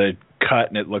 the cut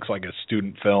and it looks like a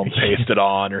student film pasted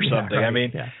on or something. Right. I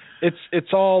mean,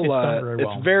 it's all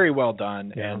it's very well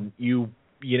done, and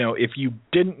if you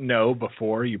didn't know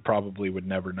before, you probably would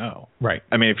never know. Right.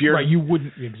 I mean, if you're you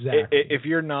wouldn't exactly. If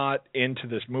you're not into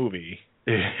this movie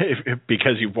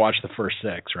because you've watched the first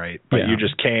 6, right? But you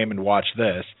just came and watched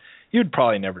this, you'd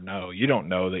probably never know. You don't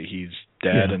know that he's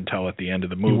dead until at the end of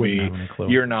the movie.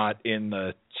 You're not in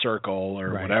the circle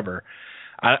or whatever.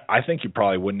 I think you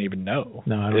probably wouldn't even know.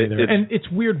 No, I don't either. And it's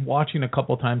weird watching a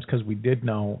couple of times, because we did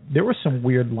know there were some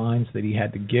weird lines that he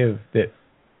had to give that,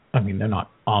 I mean, they're not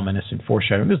ominous and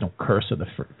foreshadowing. There's no curse of the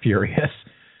furious,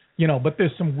 but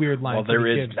there's some weird lines. Well,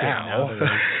 there is now.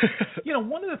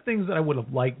 One of the things that I would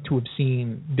have liked to have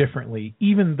seen differently,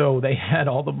 even though they had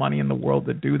all the money in the world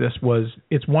to do this, was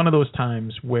it's one of those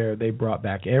times where they brought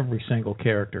back every single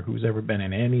character who's ever been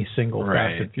in any single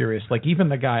Fast and Furious. Like, even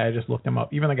the guy, I just looked him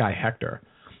up, even the guy Hector,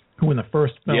 who in the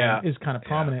first film is kind of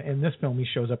prominent. In this film, he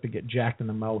shows up to get jacked in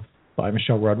the mouth by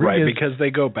Michelle Rodriguez. Right, because they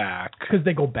go back. Because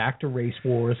they go back to Race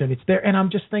Wars, and it's there. And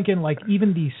I'm just thinking, like,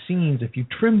 even these scenes, if you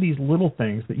trim these little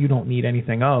things that you don't need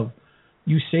anything of,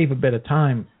 you save a bit of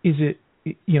time. Is it,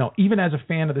 even as a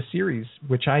fan of the series,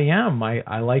 which I am,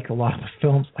 I like a lot of the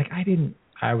films. Like,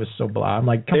 I was so blah. I'm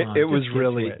like, come on. It was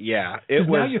really, it was.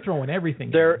 Now you're throwing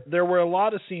everything There were a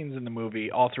lot of scenes in the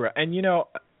movie all throughout. And,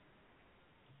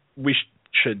 we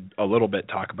should a little bit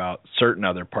talk about certain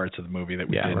other parts of the movie that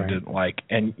we didn't like.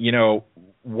 And,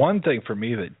 one thing for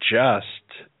me that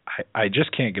I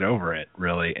just can't get over it,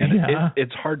 really. And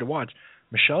it's hard to watch.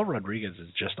 Michelle Rodriguez is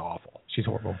just awful. She's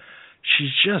horrible.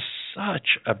 She's just such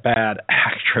a bad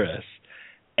actress.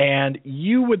 And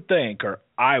you would think, or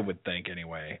I would think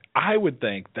anyway,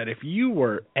 that if you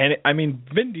were, and I mean,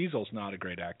 Vin Diesel's not a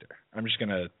great actor. I'm just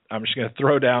gonna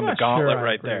throw down the gauntlet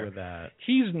right there. With that.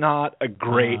 He's not a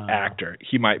great actor.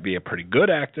 He might be a pretty good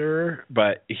actor,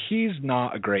 but he's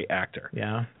not a great actor.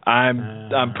 Yeah.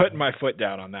 I'm putting my foot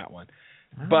down on that one.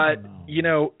 But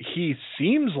he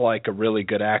seems like a really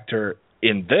good actor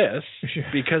in this,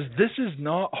 because this is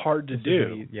not hard to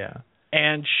do.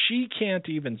 And she can't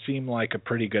even seem like a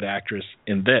pretty good actress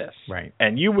in this. Right.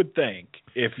 And you would think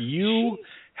if you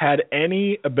had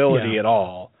any ability at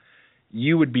all,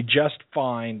 you would be just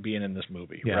fine being in this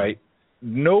movie, right?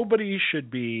 Nobody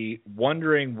should be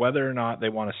wondering whether or not they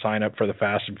want to sign up for the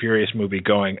Fast and Furious movie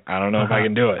going, I don't know if I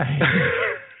can do it.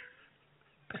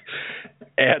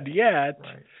 And yet,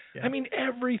 I mean,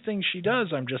 everything she does,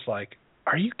 I'm just like,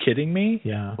 are you kidding me?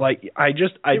 Yeah. Like, I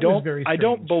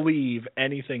don't believe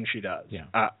anything she does. Yeah.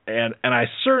 And I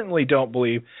certainly don't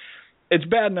believe it's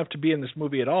bad enough to be in this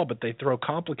movie at all, but they throw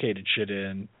complicated shit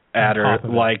in at her,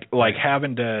 like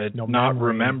having to not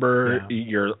remember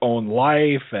your own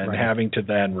life and having to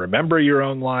then remember your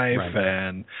own life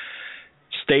and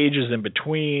stages in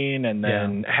between, and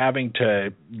then having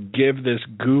to give this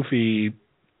goofy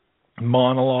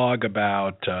monologue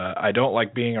about I don't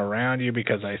like being around you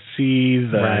because I see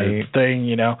the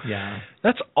thing,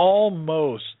 that's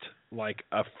almost like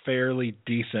a fairly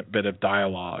decent bit of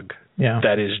dialogue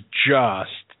that is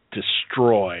just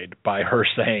destroyed by her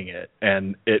saying it,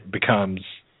 and it becomes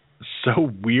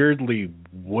so weirdly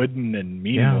wooden and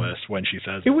meaningless when she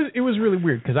says it. It was really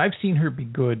weird because I've seen her be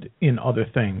good in other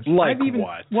things. Like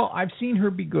what? Well, I've seen her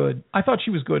be good. I thought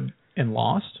she was good in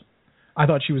Lost. I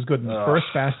thought she was good in the first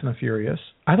Fast and the Furious.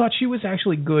 I thought she was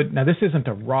actually good. Now, this isn't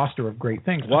a roster of great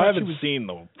things. Well, I haven't seen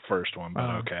the first one, but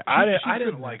okay. I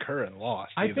didn't like her in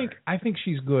Lost either. I think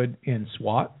she's good in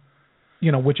SWAT,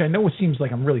 which I know it seems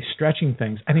like I'm really stretching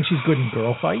things. I think she's good in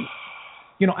Girl Fight.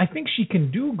 I think she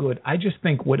can do good. I just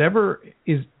think whatever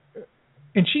is...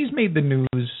 And she's made the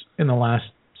news in the last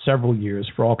several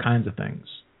years for all kinds of things.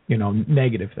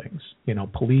 Negative things,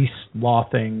 police, law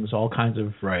things, all kinds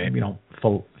of,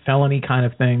 felony kind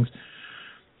of things.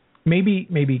 Maybe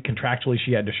contractually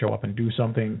she had to show up and do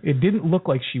something. It didn't look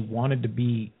like she wanted to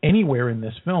be anywhere in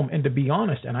this film. And to be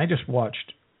honest, and I just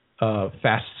watched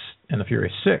Fast and the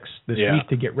Furious 6 this week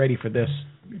to get ready for this,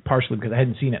 partially because I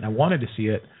hadn't seen it and I wanted to see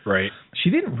it. Right. She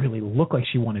didn't really look like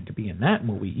she wanted to be in that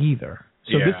movie either.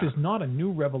 So this is not a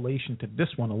new revelation to this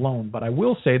one alone, but I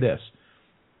will say this.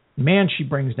 Man, she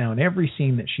brings down every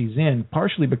scene that she's in,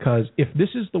 partially because if this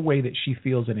is the way that she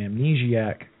feels an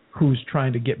amnesiac who's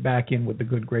trying to get back in with the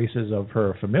good graces of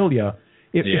her familia,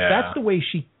 if that's the way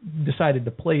she decided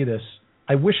to play this,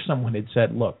 I wish someone had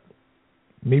said, look,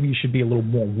 maybe you should be a little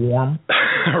more warm.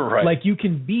 Right. Like you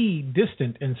can be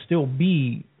distant and still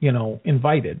be,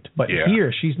 invited. But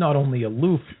here she's not only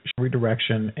aloof every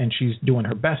direction, and she's doing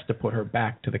her best to put her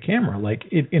back to the camera, like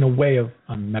in a way of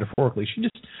metaphorically. She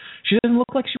doesn't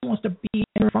look like she wants to be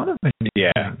in front of anything.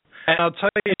 Yeah. And I'll tell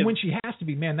you, and when she has to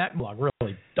be, man, that monologue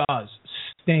really does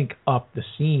stink up the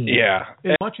scene. Yeah.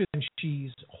 As much as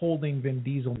she's holding Vin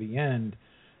Diesel to the end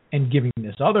and giving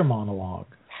this other monologue,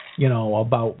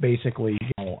 about basically,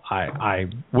 I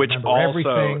which also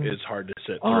everything. is hard to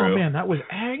sit through. Oh man, that was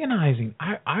agonizing.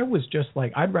 I was just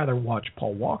like, I'd rather watch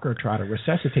Paul Walker try to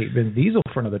resuscitate Vin Diesel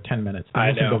for another 10 minutes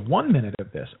than listen to 1 minute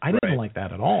of this. I didn't like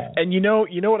that at all. And you know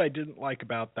what I didn't like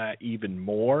about that even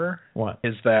more? What?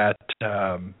 Is that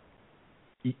the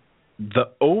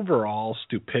overall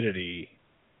stupidity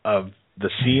of the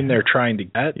scene they're trying to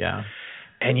get. Yeah.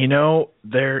 And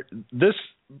this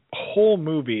whole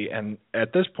movie, and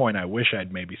at this point I wish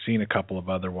I'd maybe seen a couple of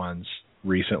other ones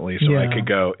recently so I could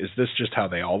go, is this just how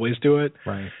they always do it?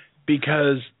 Right.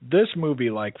 Because this movie,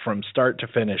 like from start to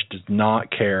finish, does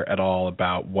not care at all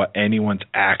about what anyone's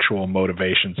actual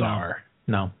motivations are.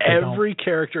 No. Every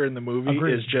character in the movie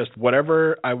is just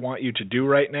whatever I want you to do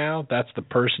right now, that's the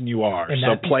person you are. And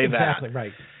so play exactly that.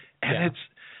 Right. And it's,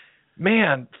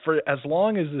 man, for as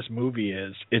long as this movie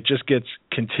is, it just gets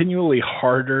continually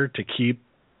harder to keep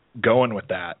going with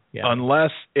that,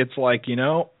 unless it's like,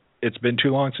 it's been too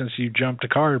long since you jumped a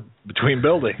car between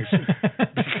buildings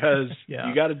because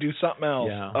you got to do something else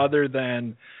other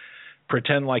than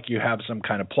pretend like you have some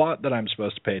kind of plot that I'm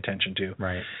supposed to pay attention to.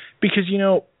 Right. Because,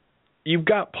 you've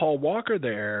got Paul Walker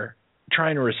there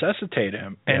trying to resuscitate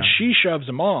him, and she shoves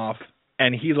him off,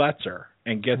 and he lets her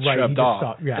and gets shoved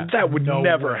off. And that would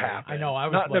never happen. I know. I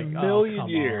was not like, in a million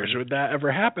years would that ever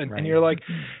happen. Right. And you're like,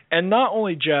 and not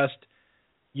only just,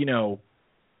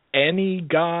 any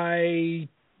guy,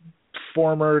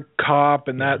 former cop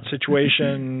in that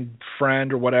situation,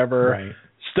 friend or whatever,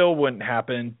 still wouldn't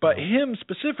happen. But him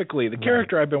specifically, the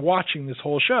character I've been watching this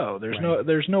whole show,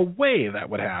 there's no way that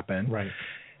would happen. Right.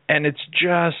 And it's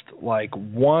just like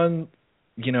one,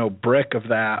 brick of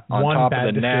that on top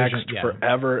of the next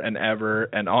forever and ever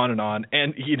and on and on.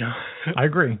 And, I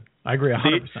agree 100%.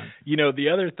 The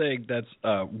other thing that's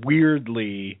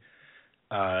weirdly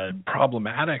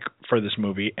problematic for this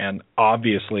movie, and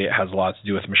obviously it has a lot to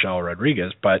do with Michelle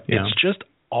Rodriguez, but it's just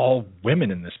all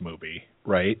women in this movie,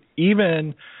 right?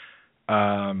 Even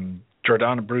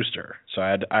Jordana Brewster. So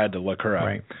I had to look her up.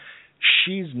 Right.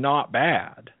 She's not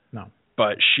bad. No.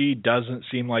 But she doesn't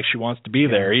seem like she wants to be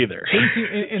there either.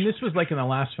 And this was like in the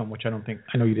last film, which I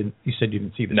know you didn't. You said you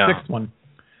didn't see the sixth one.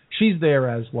 She's there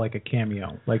as like a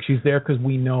cameo. Like she's there because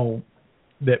we know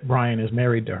that Brian is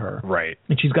married to her. Right.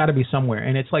 And she's got to be somewhere.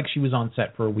 And it's like she was on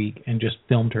set for a week and just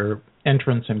filmed her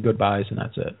entrance and goodbyes, and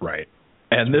that's it. Right.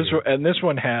 And this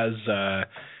one has,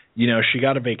 she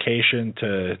got a vacation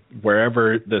to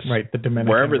wherever this, the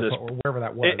Dominican, wherever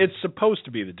that was. It's supposed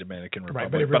to be the Dominican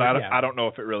Republic, but I don't know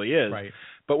if it really is. Right.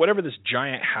 But whatever this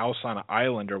giant house on an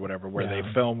island or whatever, where they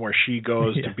film where she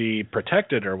goes to be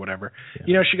protected or whatever,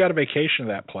 she got a vacation to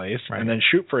that place and then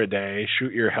shoot for a day,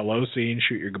 shoot your hello scene,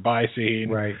 shoot your goodbye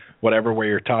scene, whatever, where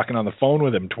you're talking on the phone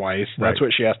with him twice. That's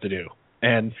what she has to do.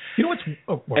 And she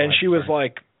was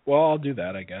like, well, I'll do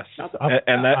that, I guess.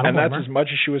 And that's as much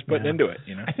as she was putting into it.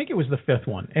 I think it was the fifth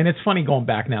one. And it's funny going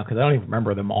back now because I don't even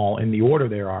remember them all in the order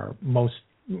there are. Most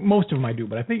most of them I do,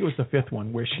 but I think it was the fifth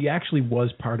one where she actually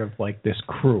was part of like this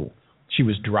crew. She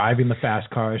was driving the fast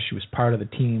cars. She was part of the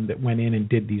team that went in and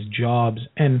did these jobs.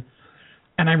 And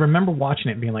I remember watching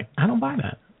it and being like, I don't buy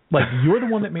that. Like, you're the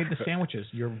one that made the sandwiches.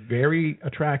 You're very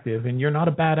attractive, and you're not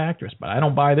a bad actress, but I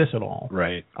don't buy this at all.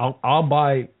 Right. I'll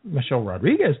buy Michelle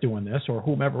Rodriguez doing this or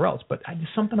whomever else, but there's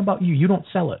something about you. You don't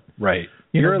sell it. Right.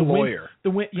 You're a lawyer.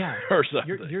 Yeah. Or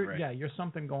something. Right. Yeah, you're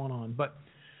something going on. But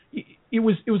it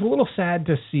was a little sad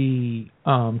to see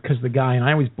because the guy, and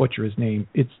I always butcher his name,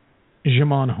 it's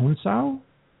Djimon Hounsou.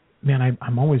 Man,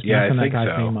 I'm always messing that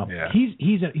guy's name up. Yeah.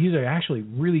 He's a actually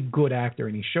really good actor,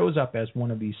 and he shows up as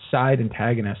one of these side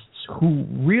antagonists who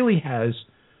really has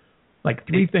like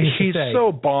three things to say. He's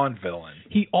so Bond villain.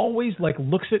 He always like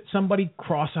looks at somebody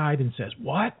cross-eyed and says,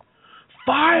 "What?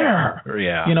 Fire!"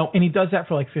 Yeah. You know, and he does that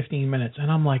for like 15 minutes,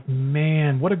 and I'm like,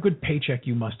 man, what a good paycheck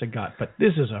you must have got. But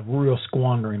this is a real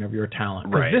squandering of your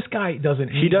talent. Right. This guy doesn't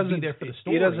be there for the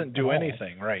story. He doesn't do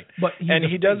anything, right? But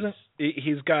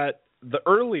he's got the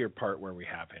earlier part where we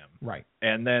have him. Right.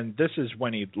 And then this is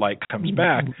when he like comes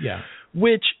back. Yeah.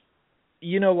 Which,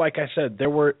 you know, like I said, there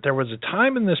was a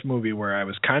time in this movie where I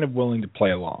was kind of willing to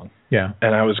play along. Yeah.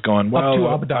 And I was going,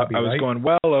 well, up to Abu Dhabi, I was going,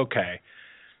 well, okay.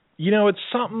 You know, it's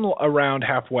something around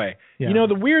halfway. Yeah. You know,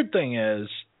 the weird thing is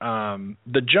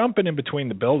the jumping in between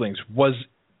the buildings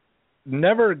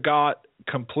never got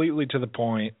completely to the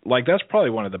point. Like, that's probably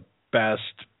one of the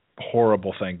best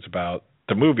horrible things about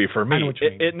the movie for me.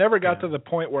 It never got to the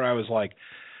point where I was like,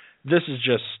 this is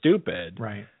just stupid.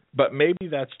 Right. But maybe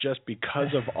that's just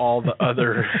because of all the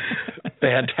other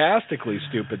fantastically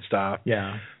stupid stuff.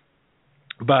 Yeah.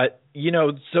 But, you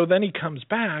know, so then he comes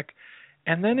back,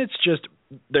 and then it's just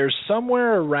there's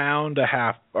somewhere around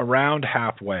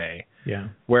halfway. Yeah.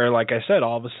 Where, like I said,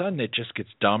 all of a sudden it just gets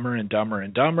dumber and dumber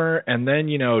and dumber, and then,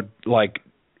 you know, like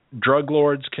drug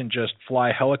lords can just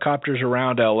fly helicopters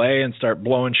around LA and start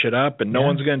blowing shit up, and no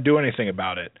one's going to do anything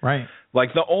about it. Right.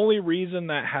 Like, the only reason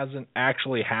that hasn't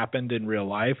actually happened in real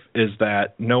life is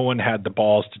that no one had the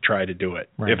balls to try to do it.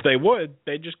 Right. If they would,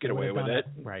 they'd just get away with it.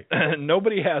 Right.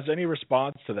 Nobody has any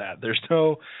response to that. There's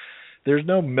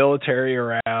no military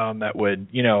around that would,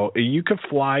 you know, you could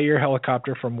fly your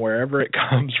helicopter from wherever it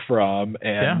comes from,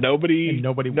 and nobody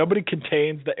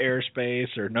contains the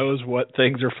airspace or knows what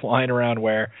things are flying around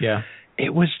where. Yeah.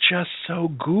 It was just so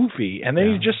goofy. And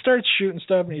then he just starts shooting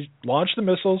stuff, and he's launched the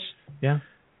missiles. Yeah.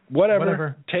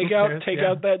 Whatever. Take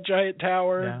out that giant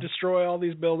tower, destroy all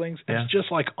these buildings. Yeah. It's just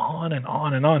like on and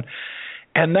on and on.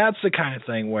 And that's the kind of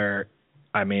thing where,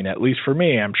 I mean, at least for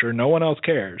me, I'm sure no one else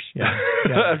cares. Yeah.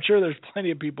 I'm sure there's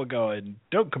plenty of people going,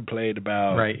 don't complain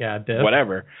about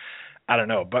whatever. I don't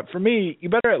know. But for me, you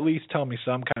better at least tell me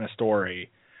some kind of story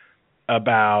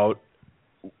about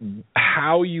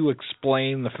how you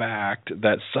explain the fact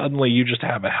that suddenly you just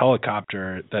have a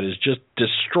helicopter that is just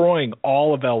destroying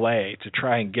all of LA to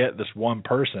try and get this one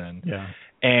person. Yeah.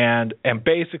 And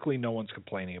basically no one's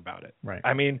complaining about it. Right.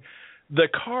 I mean, the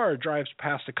car drives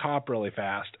past a cop really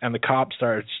fast, and the cop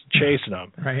starts chasing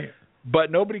them. Right.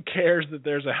 But nobody cares that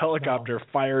there's a helicopter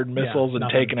fired missiles and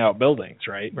taking out buildings,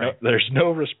 right? No, there's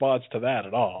no response to that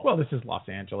at all. Well, this is Los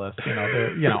Angeles.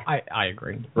 I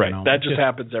agree. Right. That just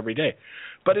happens every day.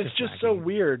 But it's just so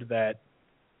weird that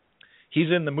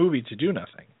he's in the movie to do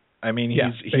nothing. I mean,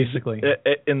 he's basically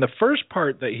in the first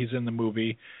part that he's in the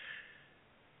movie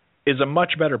is a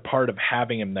much better part of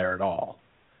having him there at all.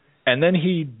 And then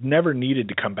he never needed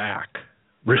to come back,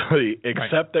 really,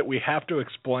 except that we have to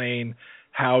explain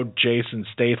how Jason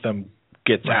Statham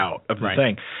gets out of the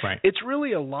thing. Right. It's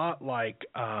really a lot like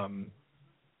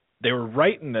they were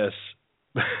writing this.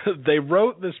 They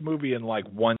wrote this movie in like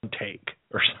one take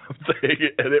or something,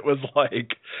 and it was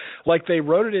like they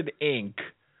wrote it in ink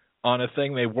on a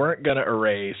thing they weren't going to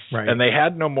erase, and they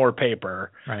had no more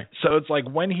paper. Right. So it's like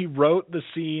when he wrote the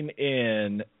scene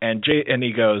in, and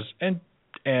he goes, and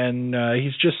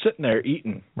he's just sitting there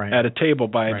eating at a table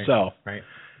by himself. Right.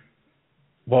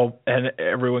 Well, and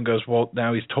everyone goes, well,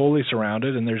 now he's totally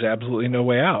surrounded and there's absolutely no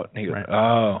way out. And he goes,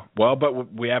 oh, well,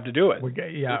 but we have to do it.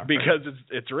 Because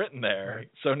it's written there. Right.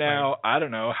 So now, I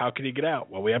don't know, how can he get out?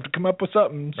 Well, we have to come up with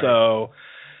something. Right.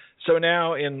 So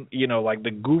now in, like the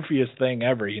goofiest thing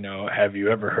ever, have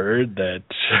you ever heard that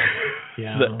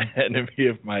the enemy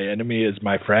of my enemy is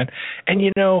my friend? And,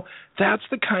 that's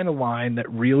the kind of line that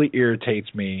really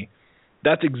irritates me.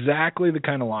 That's exactly the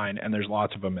kind of line, and there's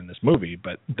lots of them in this movie,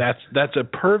 but that's a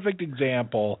perfect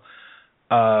example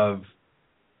of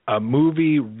a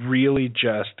movie really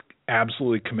just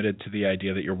absolutely committed to the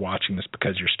idea that you're watching this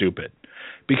because you're stupid.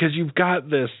 Because you've got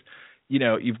this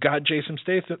you've got Jason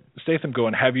Statham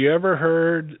going, have you ever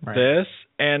heard this?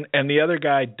 And the other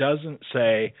guy doesn't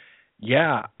say,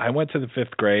 yeah, I went to the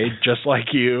 5th grade just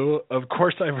like you. Of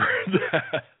course I've heard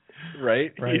that.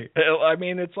 Right. I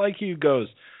mean, it's like he goes,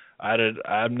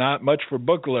 I'm not much for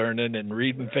book learning and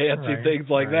reading fancy things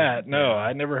like that. No,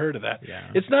 I never heard of that. Yeah.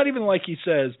 It's not even like he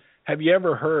says, have you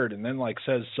ever heard, and then like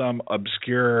says some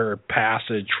obscure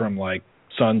passage from like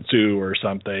Sun Tzu or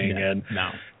something. Yeah. And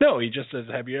no, he just says,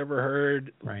 have you ever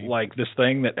heard like this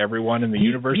thing that everyone in the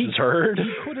universe has heard?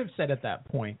 He could have said at that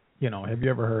point, have you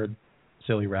ever heard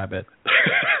Silly Rabbit?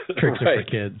 Tricks are for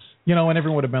kids. And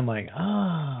everyone would have been like,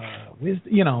 I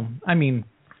mean,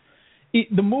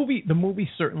 the movie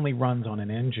certainly runs on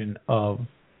an engine of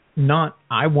not,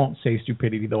 I won't say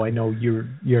stupidity, though I know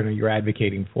you're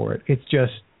advocating for it. It's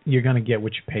just you're going to get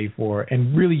what you pay for,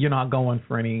 and really you're not going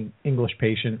for any English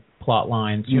Patient plot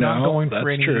lines. You're not going for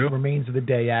any Remains of the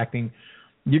Day acting.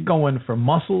 You're going for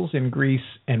muscles and grease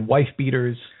and wife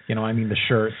beaters. The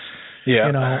shirts.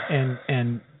 Yeah.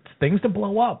 And things to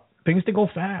blow up, things to go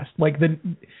fast. Like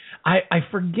I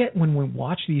forget when we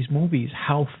watch these movies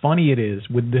how funny it is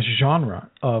with this genre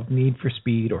of Need for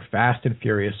Speed or Fast and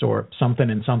Furious or something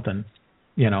and something,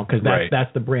 because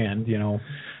that's the brand,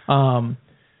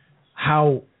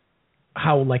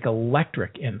 how like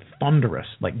electric and thunderous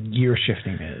like gear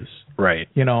shifting is. Right.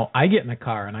 I get in a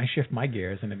car and I shift my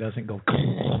gears and it doesn't go.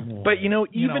 But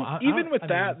even with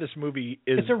that, this movie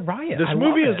is it's a riot. This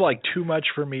movie is like too much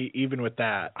for me, even with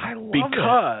that. I love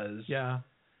it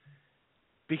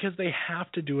because they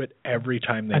have to do it every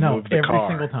time they move the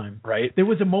car. Every single time. Right. There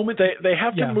was a moment they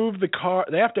have to move the car.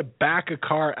 They have to back a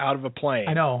car out of a plane.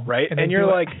 I know. Right. And you're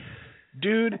like,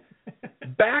 dude.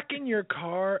 Backing your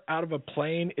car out of a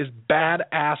plane is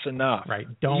badass enough. Right.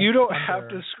 You don't have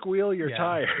to squeal your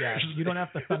tires. Yeah. You don't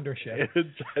have to thunder shift.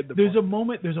 There's a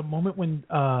moment when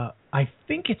I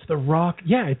think it's The Rock.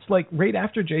 Yeah, it's like right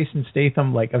after Jason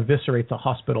Statham like eviscerates a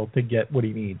hospital to get what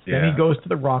he needs. Yeah. Then he goes to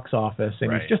The Rock's office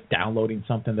and he's just downloading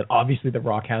something that obviously The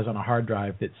Rock has on a hard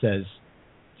drive that says,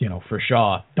 for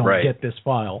Shaw, don't get this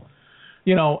file.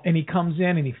 And he comes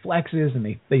in and he flexes and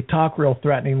they talk real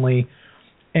threateningly.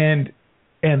 And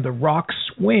The Rock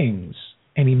swings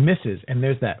and he misses, and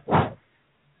there's that,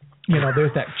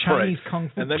 there's that Chinese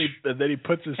kung fu. And then he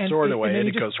puts his sword away and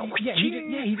he goes.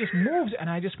 He just moves, and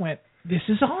I just went, this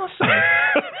is awesome.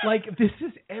 Like this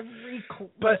is every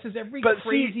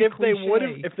crazy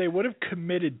cliche. If they would have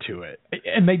committed to it,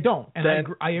 and they don't, and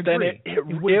I agree, then it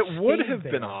would have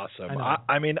been awesome.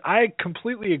 I mean, I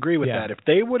completely agree with that. If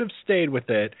they would have stayed with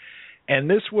it. And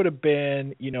this would have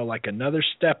been, like another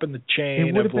step in the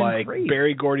chain of like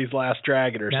Barry Gordy's Last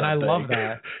Dragon or something. And I love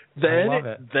that.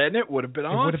 Then it would have been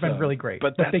awesome. It would have been really great.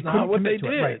 But that's not what they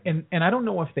did. Right. And I don't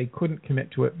know if they couldn't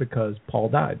commit to it because Paul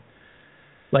died.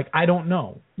 Like, I don't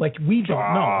know. Like, we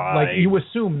don't know. Like, you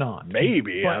assume not.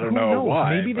 Maybe. But I don't know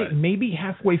why. Maybe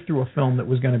halfway through a film that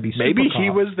was going to be super maybe he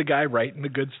was the guy writing the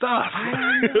good stuff. I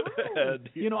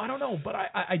don't know. I don't know. But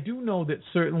I do know that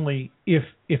certainly if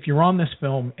you're on this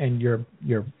film and your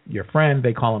friend,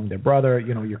 they call him their brother,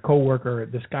 your coworker,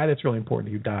 this guy that's really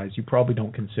important to you dies, you probably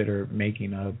don't consider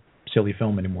making a silly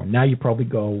film anymore. Now you probably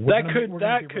go. That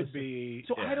could be.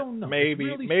 So I don't know. Maybe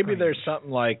really maybe there's something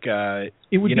like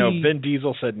Vin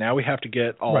Diesel said, now we have to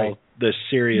get all this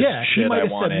serious shit. He might have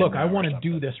said, look, I want to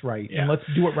do this right, and let's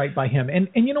do it right by him. And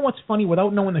you know what's funny?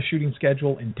 Without knowing the shooting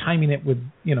schedule and timing it with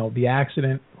the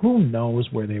accident, who knows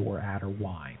where they were at or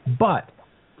why? But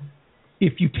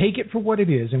if you take it for what it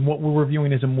is, and what we're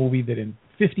reviewing is a movie that in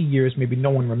 50 years maybe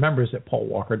no one remembers that Paul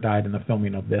Walker died in the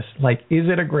filming of this. Like, is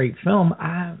it a great film?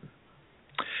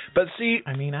 But see,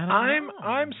 I don't know.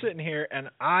 I'm sitting here and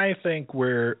I think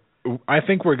we're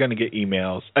going to get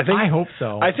emails. I hope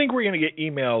so. I think we're going to get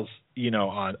emails,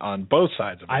 on both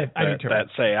sides of it that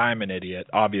say I'm an idiot,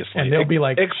 obviously. And they'll be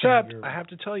like, except I have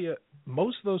to tell you,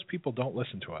 most of those people don't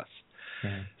listen to us.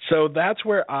 Yeah. So that's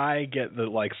where I get the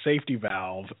safety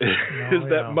valve is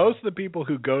that most of the people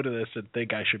who go to this and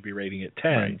think I should be rating it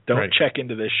 10 don't check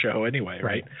into this show anyway,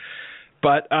 right?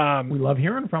 But we love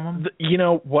hearing from them.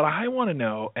 What I want to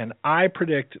know, and I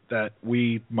predict that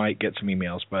we might get some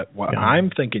emails, but what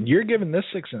I'm thinking, you're giving this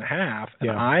 6.5,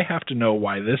 and I have to know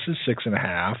why this is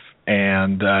 6.5,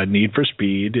 and Need for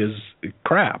Speed is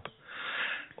crap.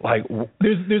 Like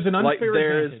there's an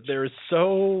unfair advantage. There's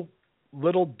so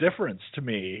little difference to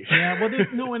me. Yeah,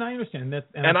 well, and I understand that.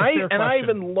 And I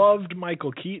even loved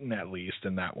Michael Keaton at least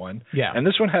in that one. Yeah, and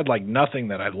this one had nothing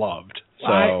that I loved.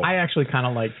 So I actually kind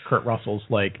of liked Kurt Russell's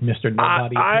like Mr.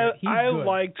 Nobody. I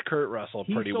liked Kurt Russell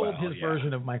pretty well. He sold his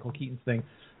version of Michael Keaton's thing.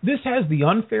 This has the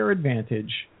unfair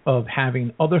advantage of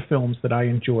having other films that I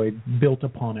enjoyed built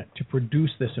upon it to produce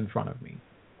this in front of me.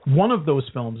 One of those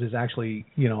films is actually,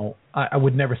 I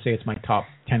would never say it's my top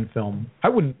 10 film. I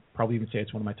wouldn't probably even say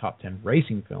it's one of my top 10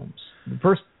 racing films.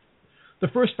 The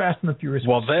first Fast and the Furious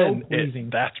was so pleasing.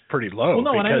 That's pretty low,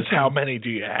 because how many do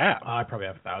you have? I probably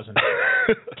have 1,000.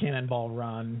 Cannonball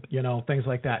Run, things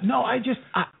like that. No,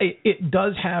 it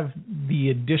does have the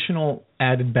additional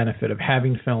added benefit of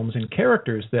having films and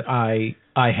characters that I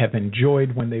have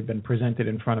enjoyed when they've been presented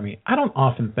in front of me. I don't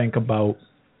often think about,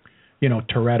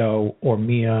 Toretto or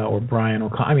Mia or Brian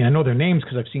O'Connor. I mean, I know their names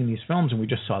because I've seen these films and we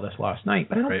just saw this last night,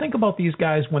 but I don't think about these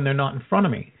guys when they're not in front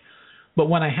of me. But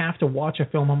when I have to watch a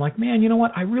film, I'm like, man, you know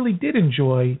what? I really did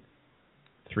enjoy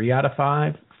 3 out of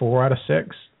 5, 4 out of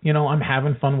 6. I'm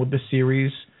having fun with the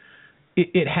series.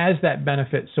 It has that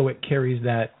benefit, so it carries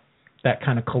that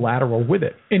kind of collateral with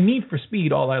it. In Need for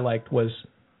Speed, all I liked was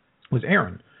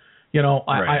Aaron.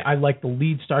 I like the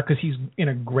lead star because he's in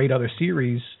a great other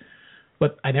series,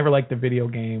 but I never liked the video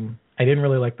game. I didn't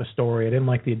really like the story. I didn't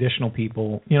like the additional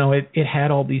people. It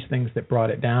had all these things that brought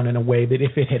it down in a way that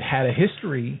if it had a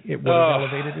history, it would have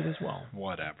elevated it as well.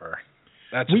 Whatever.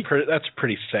 That's a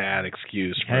pretty sad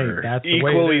excuse for that's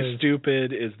equally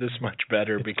stupid. Is this much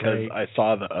better because I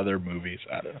saw the other movies?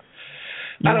 I don't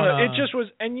know. It just was.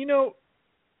 And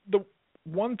the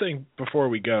one thing before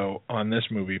we go on this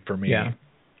movie for me,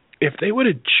 if they would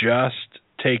have just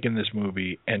taken this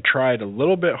movie and tried a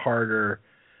little bit harder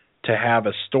to have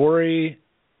a story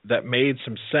that made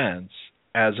some sense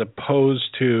as opposed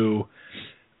to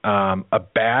a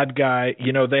bad guy.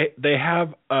 They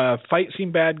have a fight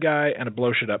scene bad guy and a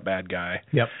blow shit up bad guy.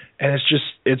 Yep. And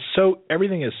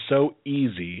everything is so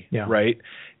easy, right?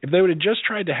 If they would have just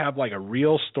tried to have like a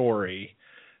real story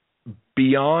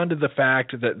beyond the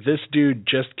fact that this dude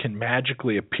just can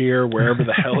magically appear wherever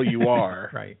the hell you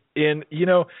are. Right.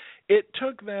 It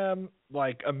took them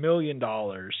like $1 million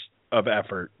of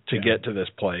effort to get to this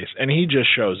place, and he just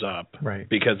shows up, right?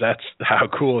 Because that's how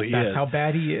cool he is. That's how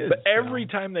bad he is. But every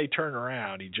time they turn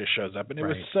around, he just shows up, and it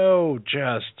was so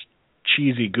just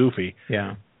cheesy, goofy.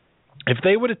 Yeah. If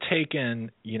they would have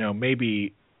taken,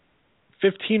 maybe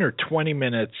 15 or 20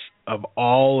 minutes of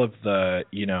all of the,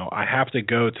 I have to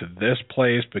go to this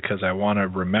place because I want to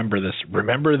remember this.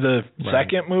 Remember the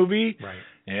second movie? Right.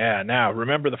 Yeah. Now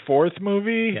remember the fourth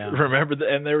movie? Yeah.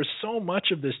 And there was so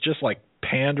much of this just like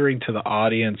pandering to the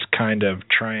audience, kind of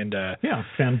trying to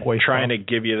fanboy trying to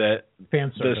give you that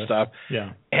fan service. This stuff.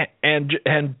 Yeah.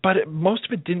 But most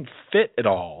of it didn't fit at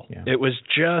all. Yeah. It was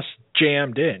just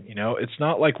jammed in. It's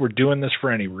not like we're doing this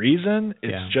for any reason.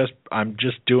 It's just I'm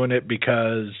just doing it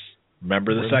because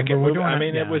remember the second movie.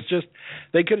 It was just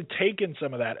they could have taken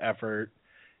some of that effort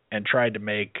and tried to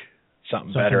make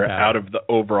something better out of the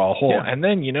overall whole. Yeah. And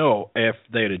then, if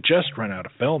they'd have just run out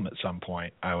of film at some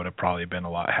point, I would have probably been a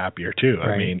lot happier too.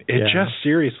 Right. I mean, it just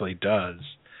seriously does.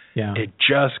 Yeah. It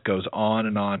just goes on.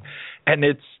 And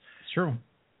it's true.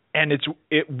 And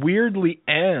it weirdly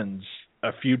ends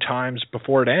a few times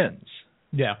before it ends.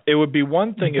 Yeah. It would be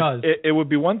one thing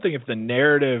if the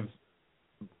narrative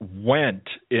went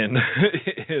in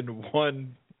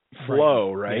one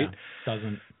flow, right? Yeah.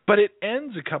 Doesn't. But it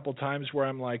ends a couple times where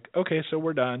I'm like, okay, so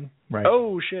we're done. Right.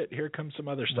 Oh, shit, here comes some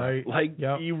other stuff. Right.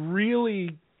 You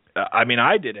really,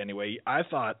 I did anyway. I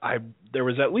thought there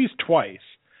was at least twice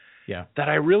that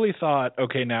I really thought,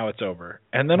 okay, now it's over.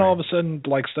 And then all of a sudden,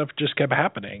 stuff just kept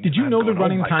happening. Did you know the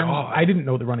running time? God. I didn't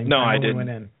know the running time when we went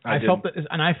in. I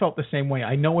felt the same way.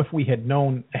 I know if we had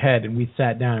known ahead and we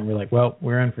sat down and we're like, well,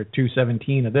 we're in for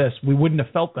 2:17 of this, we wouldn't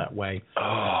have felt that way.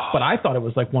 Oh. But I thought it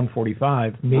was like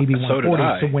 1:45, maybe 1:40. So did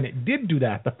I. So when it did do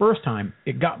that the first time,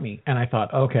 it got me, and I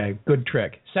thought, okay, good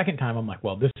trick. Second time, I'm like,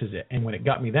 well, this is it. And when it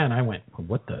got me, then I went,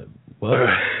 what?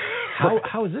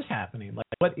 How is this happening?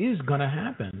 What is gonna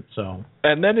happen? So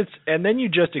and then you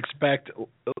just expect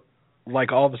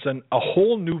all of a sudden a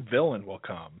whole new villain will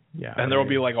come. Yeah. And there will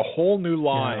be a whole new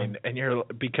line and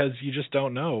because you just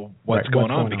don't know what's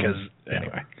going on because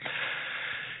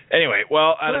Anyway,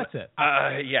 well, that's it.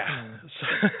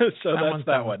 So that's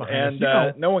that one.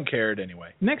 And no one cared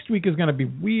anyway. Next week is going to be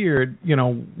weird.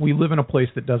 We live in a place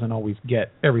that doesn't always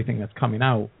get everything that's coming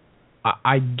out.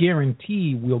 I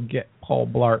guarantee we'll get Paul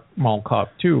Blart Mall Cop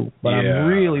 2, but I'm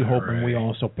really hoping we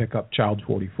also pick up Child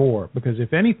 44, because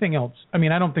if anything else, I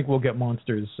don't think we'll get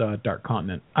Monsters Dark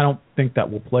Continent. I don't think that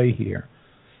will play here.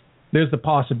 There's the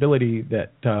possibility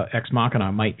that Ex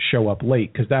Machina might show up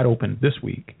late, because that opened this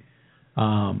week.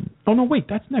 Oh no, wait,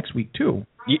 that's next week too.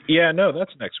 Yeah, no,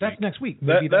 that's next week. That's next week.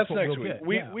 Maybe that's next week.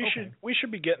 We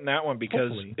should be getting that one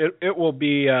because it will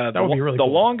be really the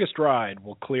cool. longest ride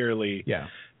will clearly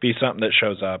be something that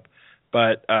shows up.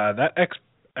 But that Ex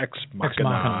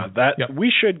Machina, that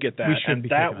we should get that, and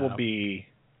that will be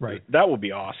That will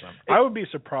be awesome. I will be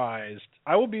surprised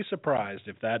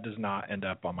if that does not end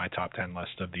up on my top 10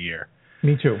 list of the year.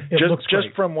 Me too.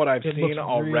 Just from what I've seen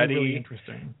already, really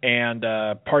interesting. And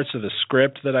parts of the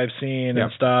script that I've seen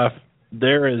and stuff.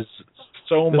 There is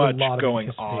so much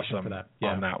going awesome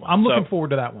on that one. I'm looking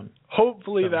forward to that one.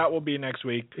 Hopefully that will be next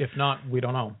week. If not, we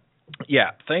don't know.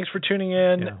 Yeah. Thanks for tuning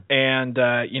in, and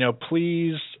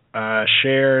please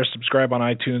share, subscribe on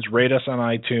iTunes, rate us on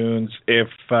iTunes. If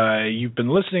you've been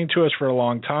listening to us for a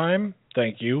long time,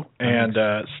 thank you, and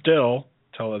still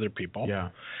tell other people. Yeah.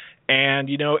 And,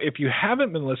 if you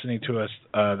haven't been listening to us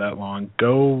that long,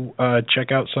 go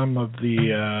check out some of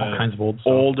the all kinds of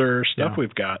older stuff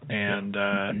we've got. And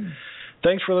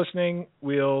thanks for listening.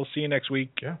 We'll see you next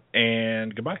week. Yeah.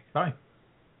 And goodbye. Bye.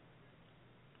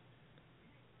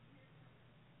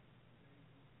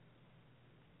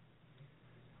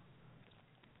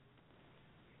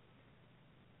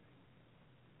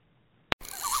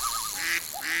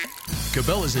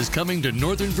 Cabela's is coming to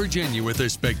Northern Virginia with a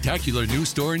spectacular new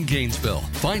store in Gainesville.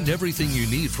 Find everything you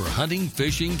need for hunting,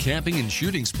 fishing, camping, and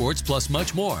shooting sports, plus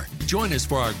much more. Join us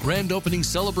for our grand opening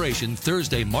celebration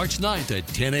Thursday, March 9th at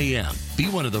 10 a.m. Be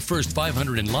one of the first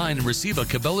 500 in line and receive a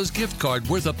Cabela's gift card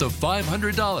worth up to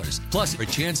 $500, plus a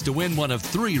chance to win one of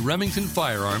 3 Remington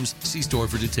firearms. See store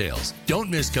for details. Don't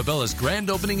miss Cabela's grand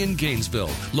opening in Gainesville,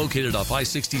 located off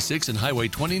I-66 and Highway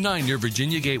 29 near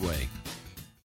Virginia Gateway.